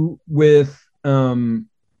do with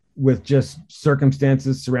just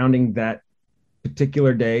circumstances surrounding that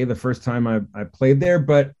particular day, the first time I played there.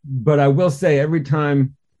 But I will say every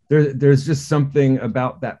time there's just something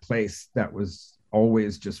about that place that was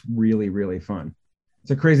always just really, really fun. It's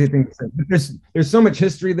a crazy thing to say. There's so much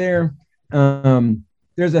history there.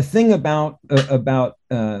 There's a thing about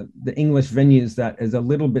the English venues that is a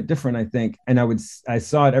little bit different, I think. And I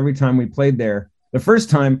saw it every time we played there. The first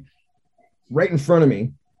time, right in front of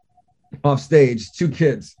me, off stage, two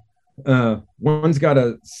kids. One's got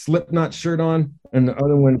a Slipknot shirt on, and the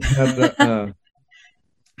other one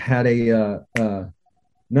had a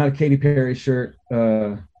not a Katy Perry shirt,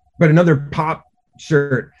 but another pop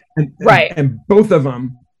shirt. And both of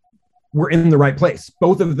them were in the right place.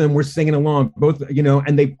 Both of them were singing along,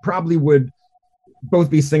 and they probably would both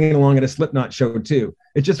be singing along at a Slipknot show too.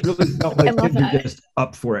 It just really felt like kids were just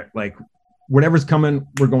up for it. Like whatever's coming,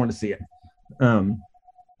 we're going to see it.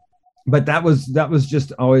 But that was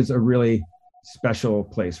just always a really special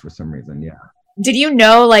place for some reason. Yeah. Did you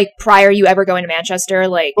know, like, prior you ever going to Manchester?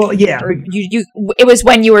 Like, well, yeah, or it was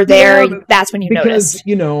when you were there. Yeah, that's when you noticed.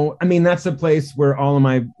 I mean, that's a place where all of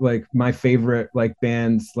my favorite like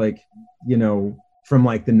bands, like, from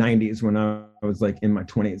like the 90s when I was like in my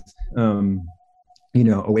 20s,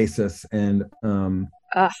 Oasis and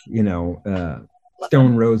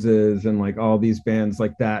Stone Roses and like all these bands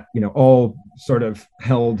like that, all sort of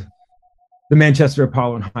held the Manchester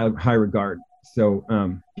Apollo in high regard. So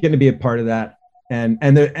getting to be a part of that, and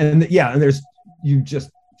there's, you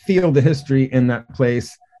just feel the history in that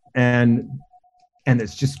place, and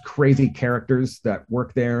it's just crazy characters that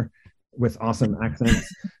work there with awesome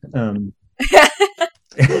accents. That's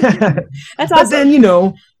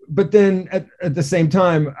awesome. But then at the same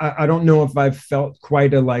time, I don't know if I've felt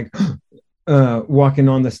quite walking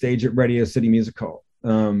on the stage at Radio City Music Hall.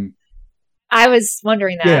 I was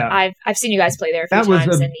wondering that. Yeah. I've seen you guys play there a few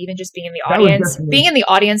times, and even just being in the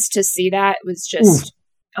audience, to see that was just.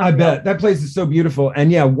 I bet that place is so beautiful,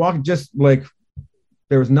 and there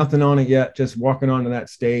was nothing on it yet. Just walking onto that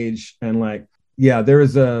stage, and there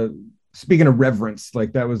was speaking of reverence,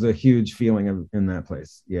 like that was a huge feeling in that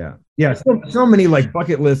place. Yeah. So many like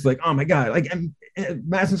bucket lists, like, oh my god, like I'm at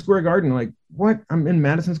Madison Square Garden, like what? I'm in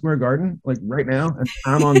Madison Square Garden, like right now, and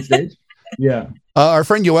I'm on stage. Yeah. Our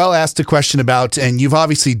friend Yoel asked a question about, and you've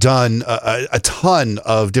obviously done a ton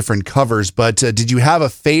of different covers, but did you have a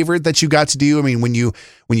favorite that you got to do? I mean, when you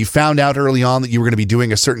found out early on that you were going to be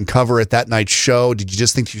doing a certain cover at that night's show, did you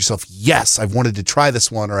just think to yourself, yes, I've wanted to try this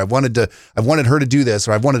one, or I've wanted her to do this,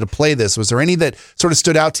 or I've wanted to play this? Was there any that sort of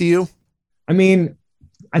stood out to you? I mean,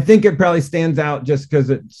 I think it probably stands out just because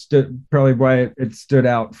probably why it stood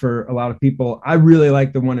out for a lot of people. I really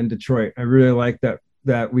like the one in Detroit. I really like that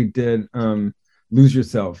we did Lose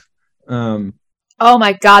Yourself. Oh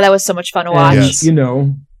my god, that was so much fun to watch. Yes.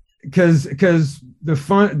 Because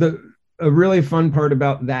a really fun part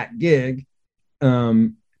about that gig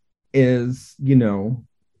is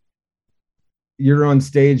you're on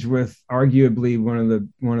stage with arguably one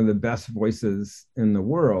of the best voices in the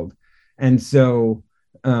world, and so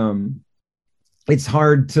it's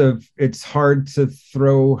hard to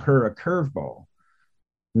throw her a curveball,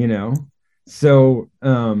 So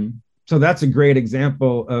that's a great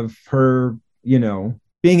example of her,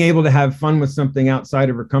 being able to have fun with something outside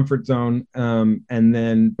of her comfort zone,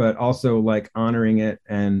 but also like honoring it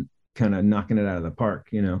and kind of knocking it out of the park,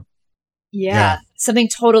 Yeah, something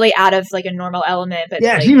totally out of like a normal element, but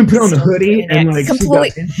she even put on the hoodie and like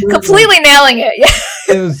completely nailing it.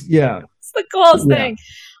 Yeah, it was it's the coolest thing.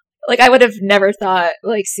 Like I would have never thought,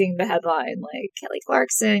 like seeing the headline like Kelly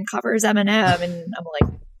Clarkson covers Eminem, and I'm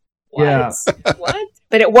like, what? Yeah. What?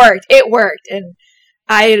 But it worked, and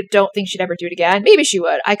I don't think she'd ever do it again. Maybe she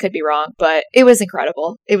would. I could be wrong, but it was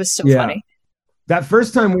incredible. It was so funny. That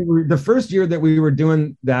first time the first year that we were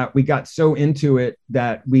doing that, we got so into it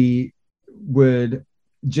that we would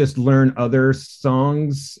just learn other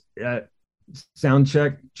songs at sound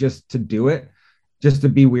check just to do it, just to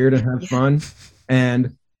be weird and have fun.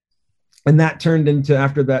 And that turned into,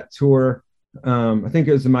 after that tour, I think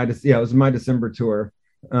it was my December tour.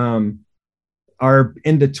 Our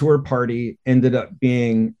end of tour party ended up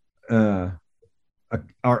being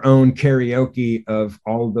our own karaoke of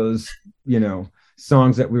all of those,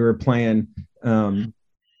 songs that we were playing. And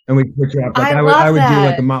we switch up. Like I would do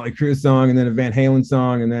like a Motley Crue song and then a Van Halen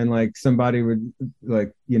song, and then like somebody would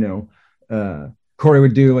like, Corey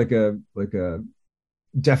would do like a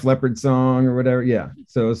Def Leppard song or whatever. Yeah.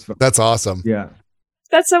 So it was fun. That's awesome. Yeah.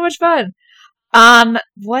 That's so much fun.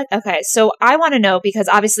 Okay. So I want to know, because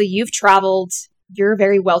obviously you've traveled, you're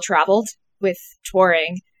very well traveled with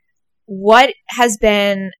touring. What has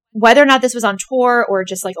been, whether or not this was on tour or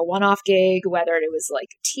just like a one-off gig, whether it was like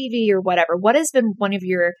TV or whatever, what has been one of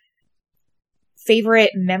your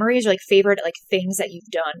favorite memories or like favorite like things that you've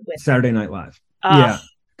done with Saturday Night Live? Yeah.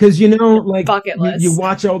 Because, like bucket list. You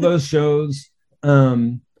watch all those shows,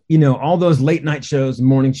 all those late night shows,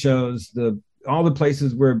 morning shows, all the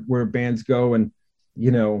places where bands go. And,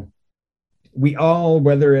 we all,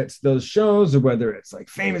 whether it's those shows or whether it's like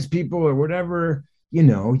famous people or whatever,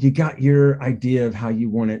 you got your idea of how you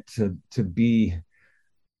want it to be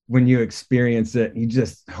when you experience it. You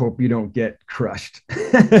just hope you don't get crushed.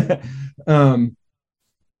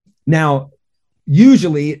 Now,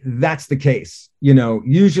 usually that's the case.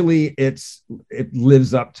 Usually it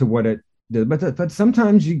lives up to what it did, but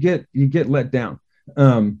sometimes you get let down.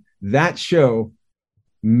 That show,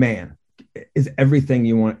 man, is everything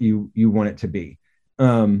you want it to be.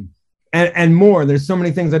 And more. There's so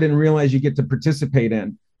many things I didn't realize you get to participate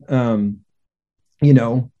in,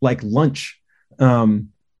 like lunch. You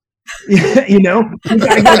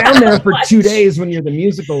gotta go down there for 2 days when you're the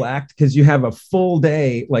musical act, because you have a full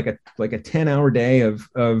day, like a 10-hour day of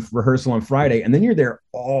rehearsal on Friday, and then you're there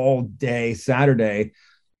all day Saturday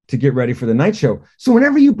to get ready for the night show. So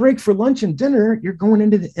whenever you break for lunch and dinner, you're going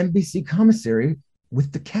into the NBC commissary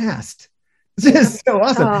with the cast. This is so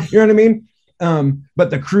awesome. You know what I mean? But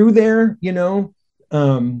the crew there,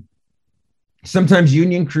 sometimes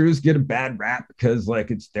union crews get a bad rap because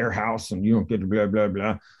like it's their house and you don't get to blah, blah,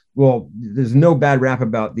 blah. Well, there's no bad rap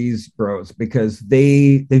about these bros because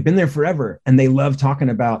they've been there forever, and they love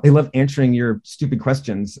answering your stupid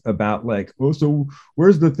questions about like, oh, so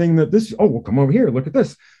where's the thing that this, oh, well, come over here, look at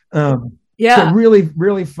this. So really,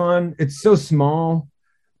 really fun. It's so small.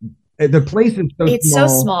 The place is so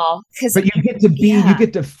small, but you get to you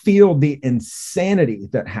get to feel the insanity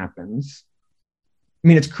that happens. I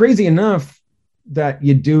mean, it's crazy enough that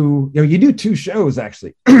you do 2 shows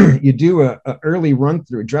actually. You do a early run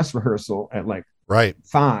through, a dress rehearsal at like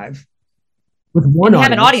 5 with one audience.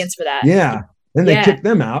 Have an audience for that. Yeah. Then they kick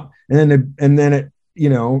them out, and then at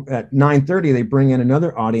 9:30 they bring in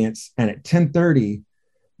another audience, and at 10:30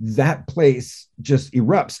 that place just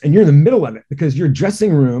erupts, and you're in the middle of it because your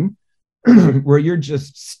dressing room where you're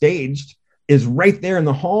just staged is right there in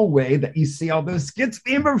the hallway that you see all those skits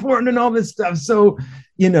being performed and all this stuff. So,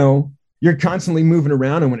 you're constantly moving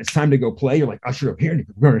around, and when it's time to go play, you're like, usher up here and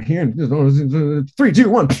go here and 3, 2,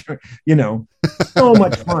 1, so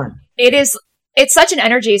much fun. It's such an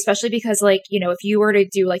energy, especially because like, if you were to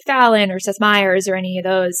do like Fallon or Seth Meyers or any of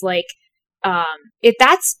those, like,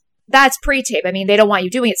 that's pre-tape. I mean, they don't want you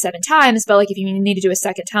doing it 7 times, but like if you need to do a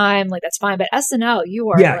second time, like that's fine. But SNL, you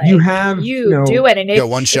are you do it, and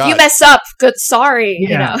one shot. If you mess up, good, sorry.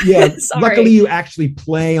 Sorry. Luckily, you actually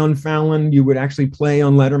play on Fallon. You would actually play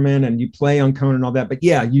on Letterman, and you play on Conan and all that. But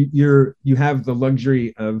yeah, you have the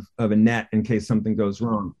luxury of a net in case something goes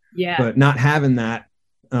wrong. Yeah. But not having that,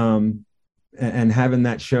 and having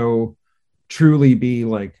that show truly be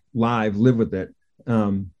like live, live with it,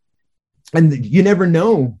 and you never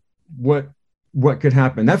know what could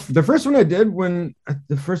happen. That's the first one I did. When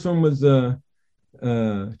the first one was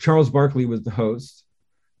Charles Barkley was the host.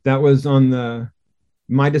 That was on the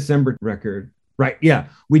My December record, right? Yeah,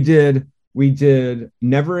 we did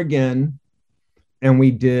Never Again, and we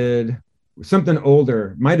did something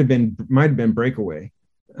older. Might have been Breakaway,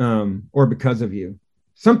 or Because of You,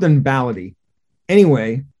 something ballady.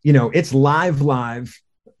 Anyway, it's live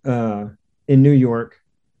in New York.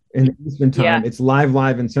 In Eastern time, It's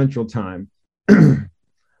live in Central time,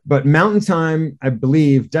 but Mountain time, I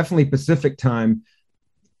believe, definitely Pacific time,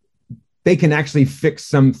 they can actually fix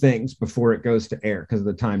some things before it goes to air because of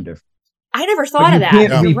the time difference. I never thought of that. You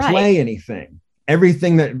can't replay anything.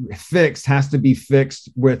 Everything that fixed has to be fixed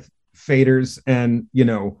with faders and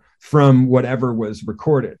from whatever was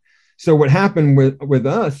recorded. So what happened with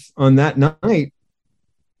us on that night,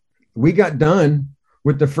 we got done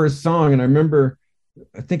with the first song, and I remember,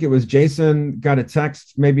 I think it was Jason got a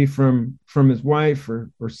text maybe from his wife or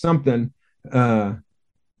something. And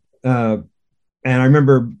I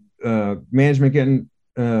remember management getting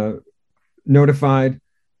notified,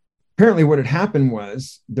 apparently what had happened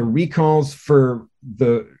was the recalls for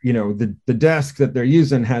the desk that they're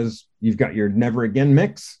using you've got your Never Again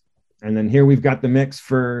mix, and then here we've got the mix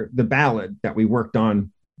for the ballad that we worked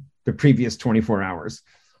on the previous 24 hours.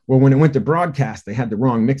 Well, when it went to broadcast, they had the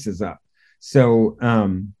wrong mixes up. So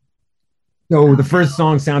the first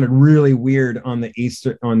song sounded really weird on the East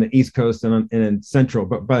Coast and in Central,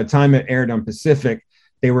 but by the time it aired on Pacific,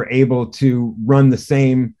 they were able to run the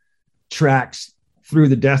same tracks through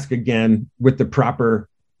the desk again with the proper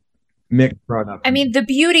mix product. I mean, the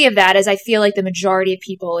beauty of that is I feel like the majority of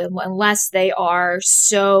people, unless they are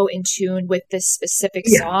so in tune with this specific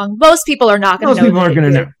song, most people are not going to know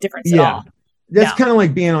the difference at all. That's kind of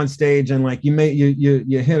like being on stage and like you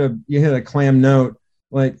hit a clam note.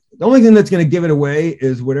 Like the only thing that's going to give it away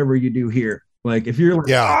is whatever you do here. Like if you're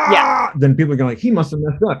like, then people are going like, he must have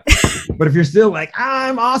messed up. But if you're still like,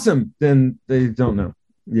 I'm awesome, then they don't know.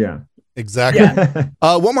 Yeah. Exactly.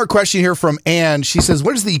 One more question here from Anne. She says,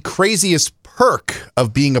 what is the craziest perk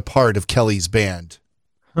of being a part of Kelly's band?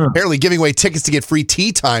 Apparently giving away tickets to get free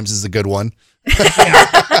tea times is a good one.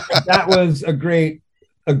 That was a great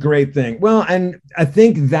thing. Well, and I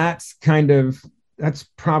think that's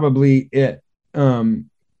probably it.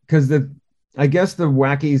 Because I guess the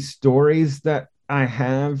wacky stories that I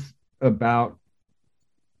have about,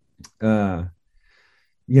 I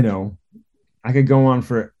could go on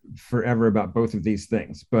forever about both of these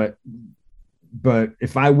things, but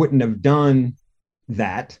if I wouldn't have done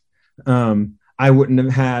that, I wouldn't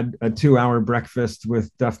have had a 2-hour breakfast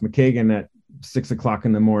with Duff McKagan at 6 o'clock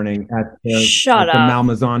in the morning at the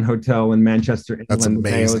Malmaison Hotel in Manchester, England. That's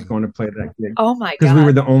amazing. I was going to play that gig. Oh my God. Because we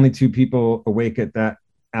were the only two people awake at that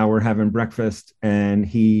hour having breakfast. And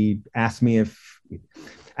he asked me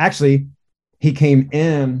he came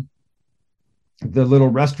in the little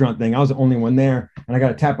restaurant thing. I was the only one there. And I got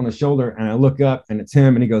a tap on the shoulder and I look up and it's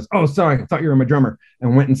him. And he goes, "Oh, sorry, I thought you were my drummer,"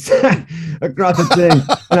 and went and sat across the thing.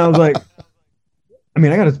 And I was like, I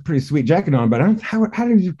mean, I got a pretty sweet jacket on, but how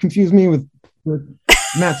did you confuse me with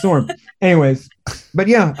Matt Sorum? Anyways, but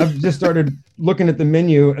yeah, I've just started looking at the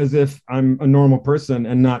menu as if I'm a normal person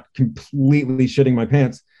and not completely shitting my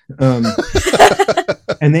pants.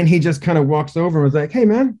 And then he just kind of walks over and was like, "Hey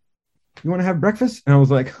man, you want to have breakfast?" And I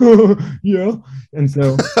was like, "Oh, yeah." And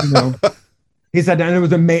so, he sat down.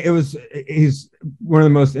 He's one of the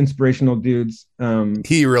most inspirational dudes.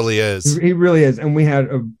 He really is. He really is. And we had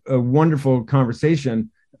a wonderful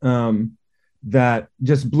conversation that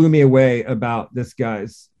just blew me away about this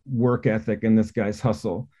guy's work ethic and this guy's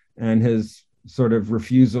hustle and his sort of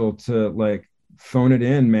refusal to like phone it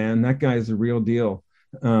in, man. That guy is a real deal.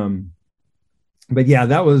 But yeah,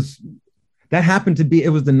 that happened to be, it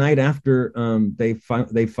was the night after they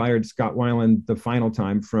fired Scott Weiland the final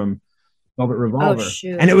time from Velvet Revolver.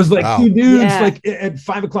 Oh, and it was like two dudes like at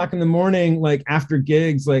 5 o'clock in the morning, like after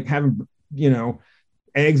gigs, like having,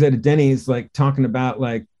 eggs at a Denny's, like talking about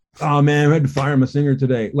like, "Oh man, I had to fire my singer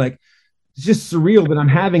today." Like, it's just surreal that I'm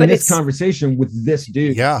having this conversation with this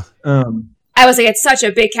dude. Yeah. I was like, it's such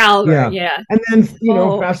a big caliber. Yeah. And then,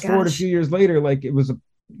 fast forward a few years later, like it was a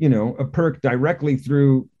perk directly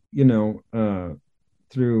through the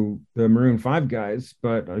Maroon 5 guys,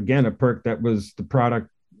 but again, a perk that was the product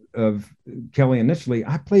of Kelly initially.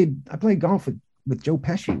 I played golf with Joe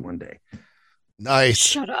Pesci one day. Nice.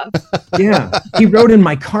 Shut up. Yeah. He rode in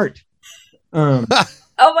my cart. Oh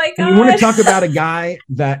my God. You want to talk about a guy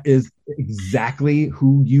that is exactly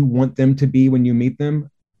who you want them to be when you meet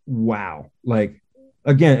them? Wow. Like,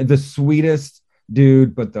 again, the sweetest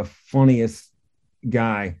dude, but the funniest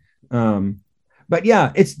guy. But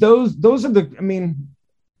yeah, it's those are the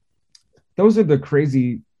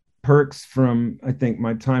crazy perks from, I think,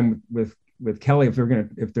 my time with Kelly.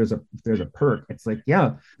 If there's a perk, it's like,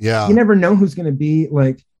 yeah, you never know who's going to be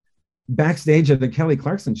like backstage at the Kelly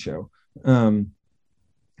Clarkson show. And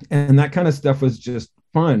that kind of stuff was just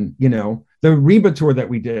fun. The Reba tour that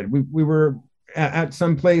we did, we were at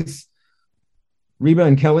some place, Reba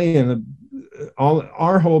and Kelly and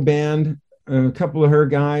our whole band, a couple of her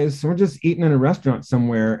guys. So we're just eating in a restaurant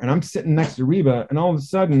somewhere, and I'm sitting next to Reba, and all of a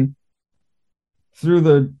sudden, through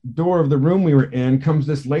the door of the room we were in, comes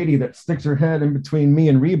this lady that sticks her head in between me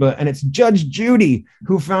and Reba, and it's Judge Judy,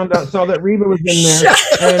 who saw that Reba was in there,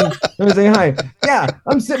 and I was saying hi. Yeah,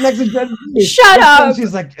 I'm sitting next to Judge Judy. Shut up. And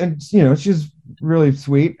she's like, and she's really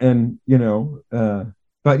sweet, and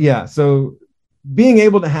but yeah, so being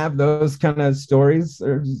able to have those kind of stories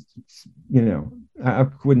are just, I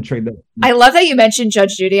wouldn't trade that. I love that you mentioned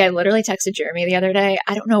Judge Judy. I literally texted Jeremy the other day.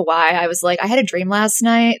 I don't know why. I was like, I had a dream last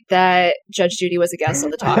night that Judge Judy was a guest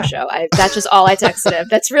on the talk show. That's just all I texted him.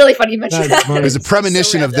 That's really funny you mentioned that. It was a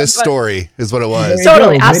premonition so of this story is what it was.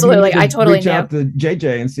 Totally, absolutely. I totally reach out to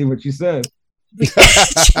JJ and see what she said.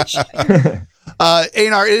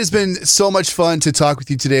 Einar, it has been so much fun to talk with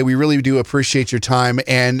you today. We really do appreciate your time.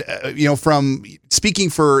 And, from speaking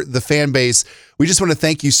for the fan base, we just want to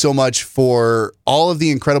thank you so much for all of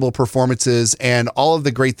the incredible performances and all of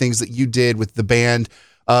the great things that you did with the band.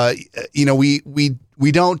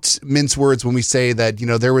 We don't mince words when we say that,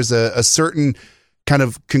 there was a certain kind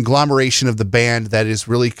of conglomeration of the band that is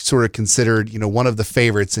really sort of considered, one of the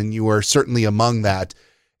favorites, and you are certainly among that.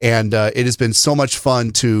 And it has been so much fun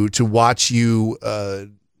to watch you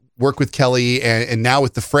work with Kelly and now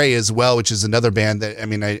with the Fray as well, which is another band that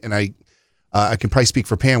I can probably speak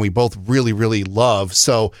for Pam. We both really, really love.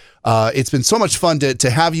 So it's been so much fun to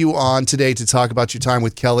have you on today to talk about your time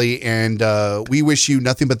with Kelly. And we wish you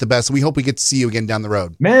nothing but the best. We hope we get to see you again down the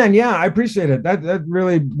road. Man, yeah, I appreciate it. That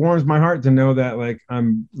really warms my heart to know that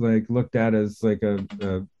I'm looked at as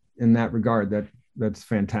in that regard. That's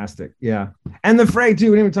fantastic. Yeah. And the Fray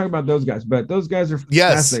too. We didn't even talk about those guys, but those guys are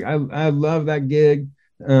fantastic. Yes. I love that gig.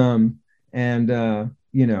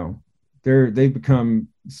 They've become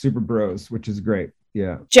super bros, which is great.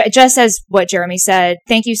 Yeah. Just as what Jeremy said,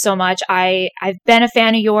 thank you so much. I've been a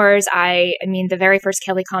fan of yours. I mean, the very first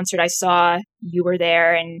Kelly concert I saw, you were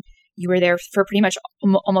there, and you were there for pretty much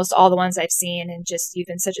almost all the ones I've seen. And just, you've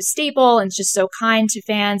been such a staple and just so kind to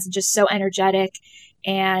fans and just so energetic.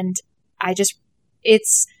 And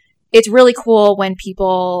it's really cool when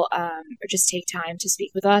people just take time to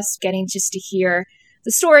speak with us, getting just to hear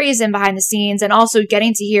the stories and behind the scenes, and also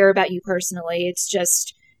getting to hear about you personally. It's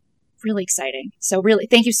just really exciting. So really,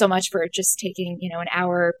 thank you so much for just taking, an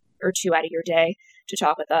hour or two out of your day to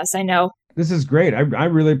talk with us. I know this is great. I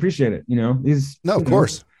really appreciate it. Of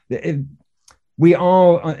course. We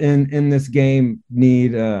all in this game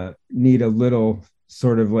need a little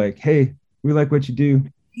sort of hey, we like what you do.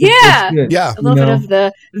 Yeah. Yeah. A little bit of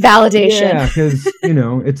the validation. Yeah, because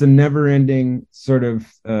it's a never-ending sort of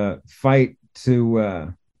fight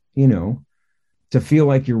to feel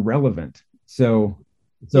like you're relevant. So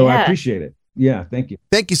I appreciate it. Yeah, thank you.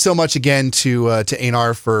 Thank you so much again to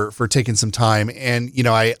Einar for taking some time. And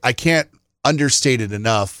I can't understate it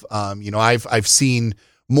enough. I've seen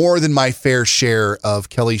more than my fair share of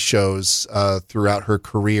Kelly shows throughout her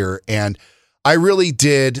career, and I really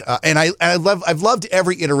did, and I've loved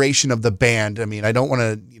every iteration of the band. I mean, I don't want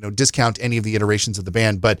to discount any of the iterations of the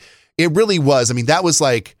band, but it really was. I mean, that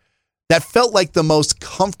felt like the most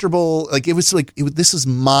comfortable. This is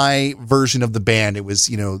my version of the band. It was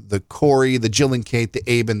the Corey, the Jill and Kate, the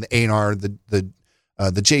Abe and the Einar,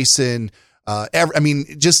 the Jason.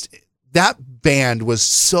 Just that band was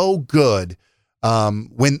so good.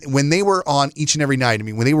 When they were on each and every night. I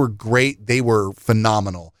mean, when they were great, they were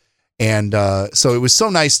phenomenal. And so it was so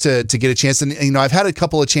nice to get a chance. And, I've had a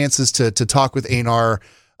couple of chances to talk with Einar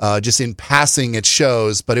just in passing at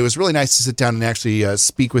shows, but it was really nice to sit down and actually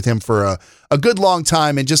speak with him for a good long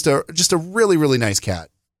time, and just a really, really nice cat.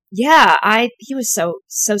 Yeah, he was so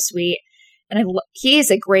sweet. And he is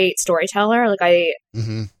a great storyteller. I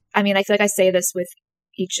feel like I say this with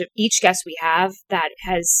each guest we have that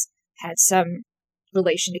has had some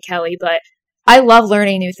relation to Kelly, but I love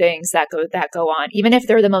learning new things that go on, even if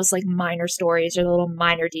they're the most minor stories or the little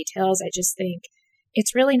minor details. I just think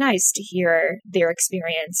it's really nice to hear their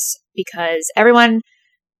experience, because everyone,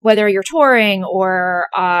 whether you're touring or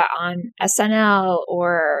on SNL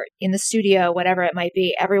or in the studio, whatever it might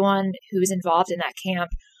be, everyone who's involved in that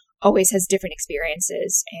camp always has different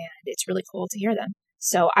experiences, and it's really cool to hear them.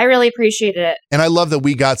 So I really appreciated it. And I love that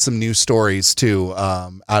we got some new stories too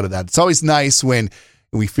out of that. It's always nice when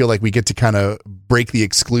we feel like we get to kind of break the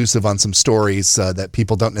exclusive on some stories that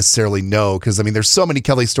people don't necessarily know. Because, there's so many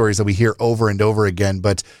Kelly stories that we hear over and over again.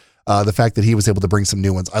 But the fact that he was able to bring some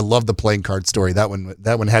new ones. I love the playing card story. That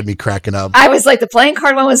one had me cracking up. I was like, the playing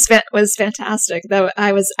card one was fantastic.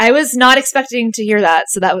 I was not expecting to hear that.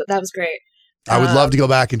 So that was great. I would love to go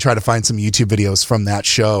back and try to find some YouTube videos from that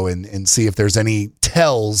show and see if there's any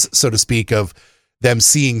tells, so to speak, of them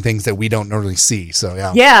seeing things that we don't normally see. So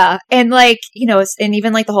yeah. And and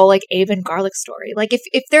even the whole Abe and Garlic story.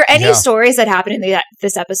 If there are any stories that happen in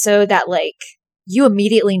this episode that you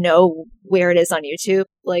immediately know where it is on YouTube,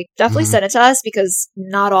 definitely send it to us, because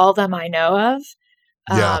not all of them I know of.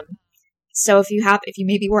 So if you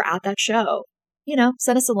maybe were at that show,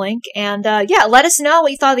 send us a link, and let us know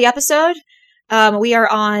what you thought of the episode. We are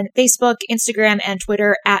on Facebook, Instagram, and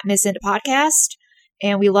Twitter at Miss Indie Podcast.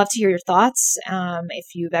 And we love to hear your thoughts. If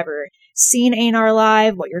you've ever seen A&R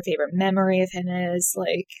live, what your favorite memory of him is,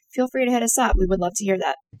 like, feel free to hit us up. We would love to hear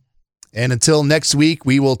that. And until next week,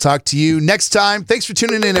 we will talk to you next time. Thanks for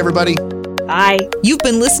tuning in, everybody. Bye. You've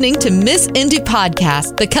been listening to Miss Indie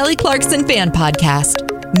Podcast, the Kelly Clarkson Fan Podcast.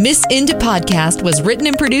 Miss Indie Podcast was written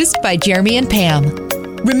and produced by Jeremy and Pam.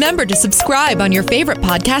 Remember to subscribe on your favorite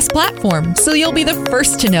podcast platform so you'll be the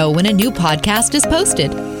first to know when a new podcast is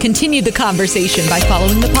posted. Continue the conversation by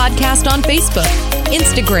following the podcast on Facebook,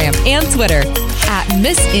 Instagram, and Twitter at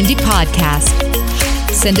Miss Indie Podcast.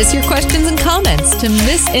 Send us your questions and comments to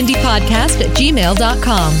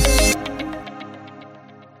missindiepodcast@gmail.com.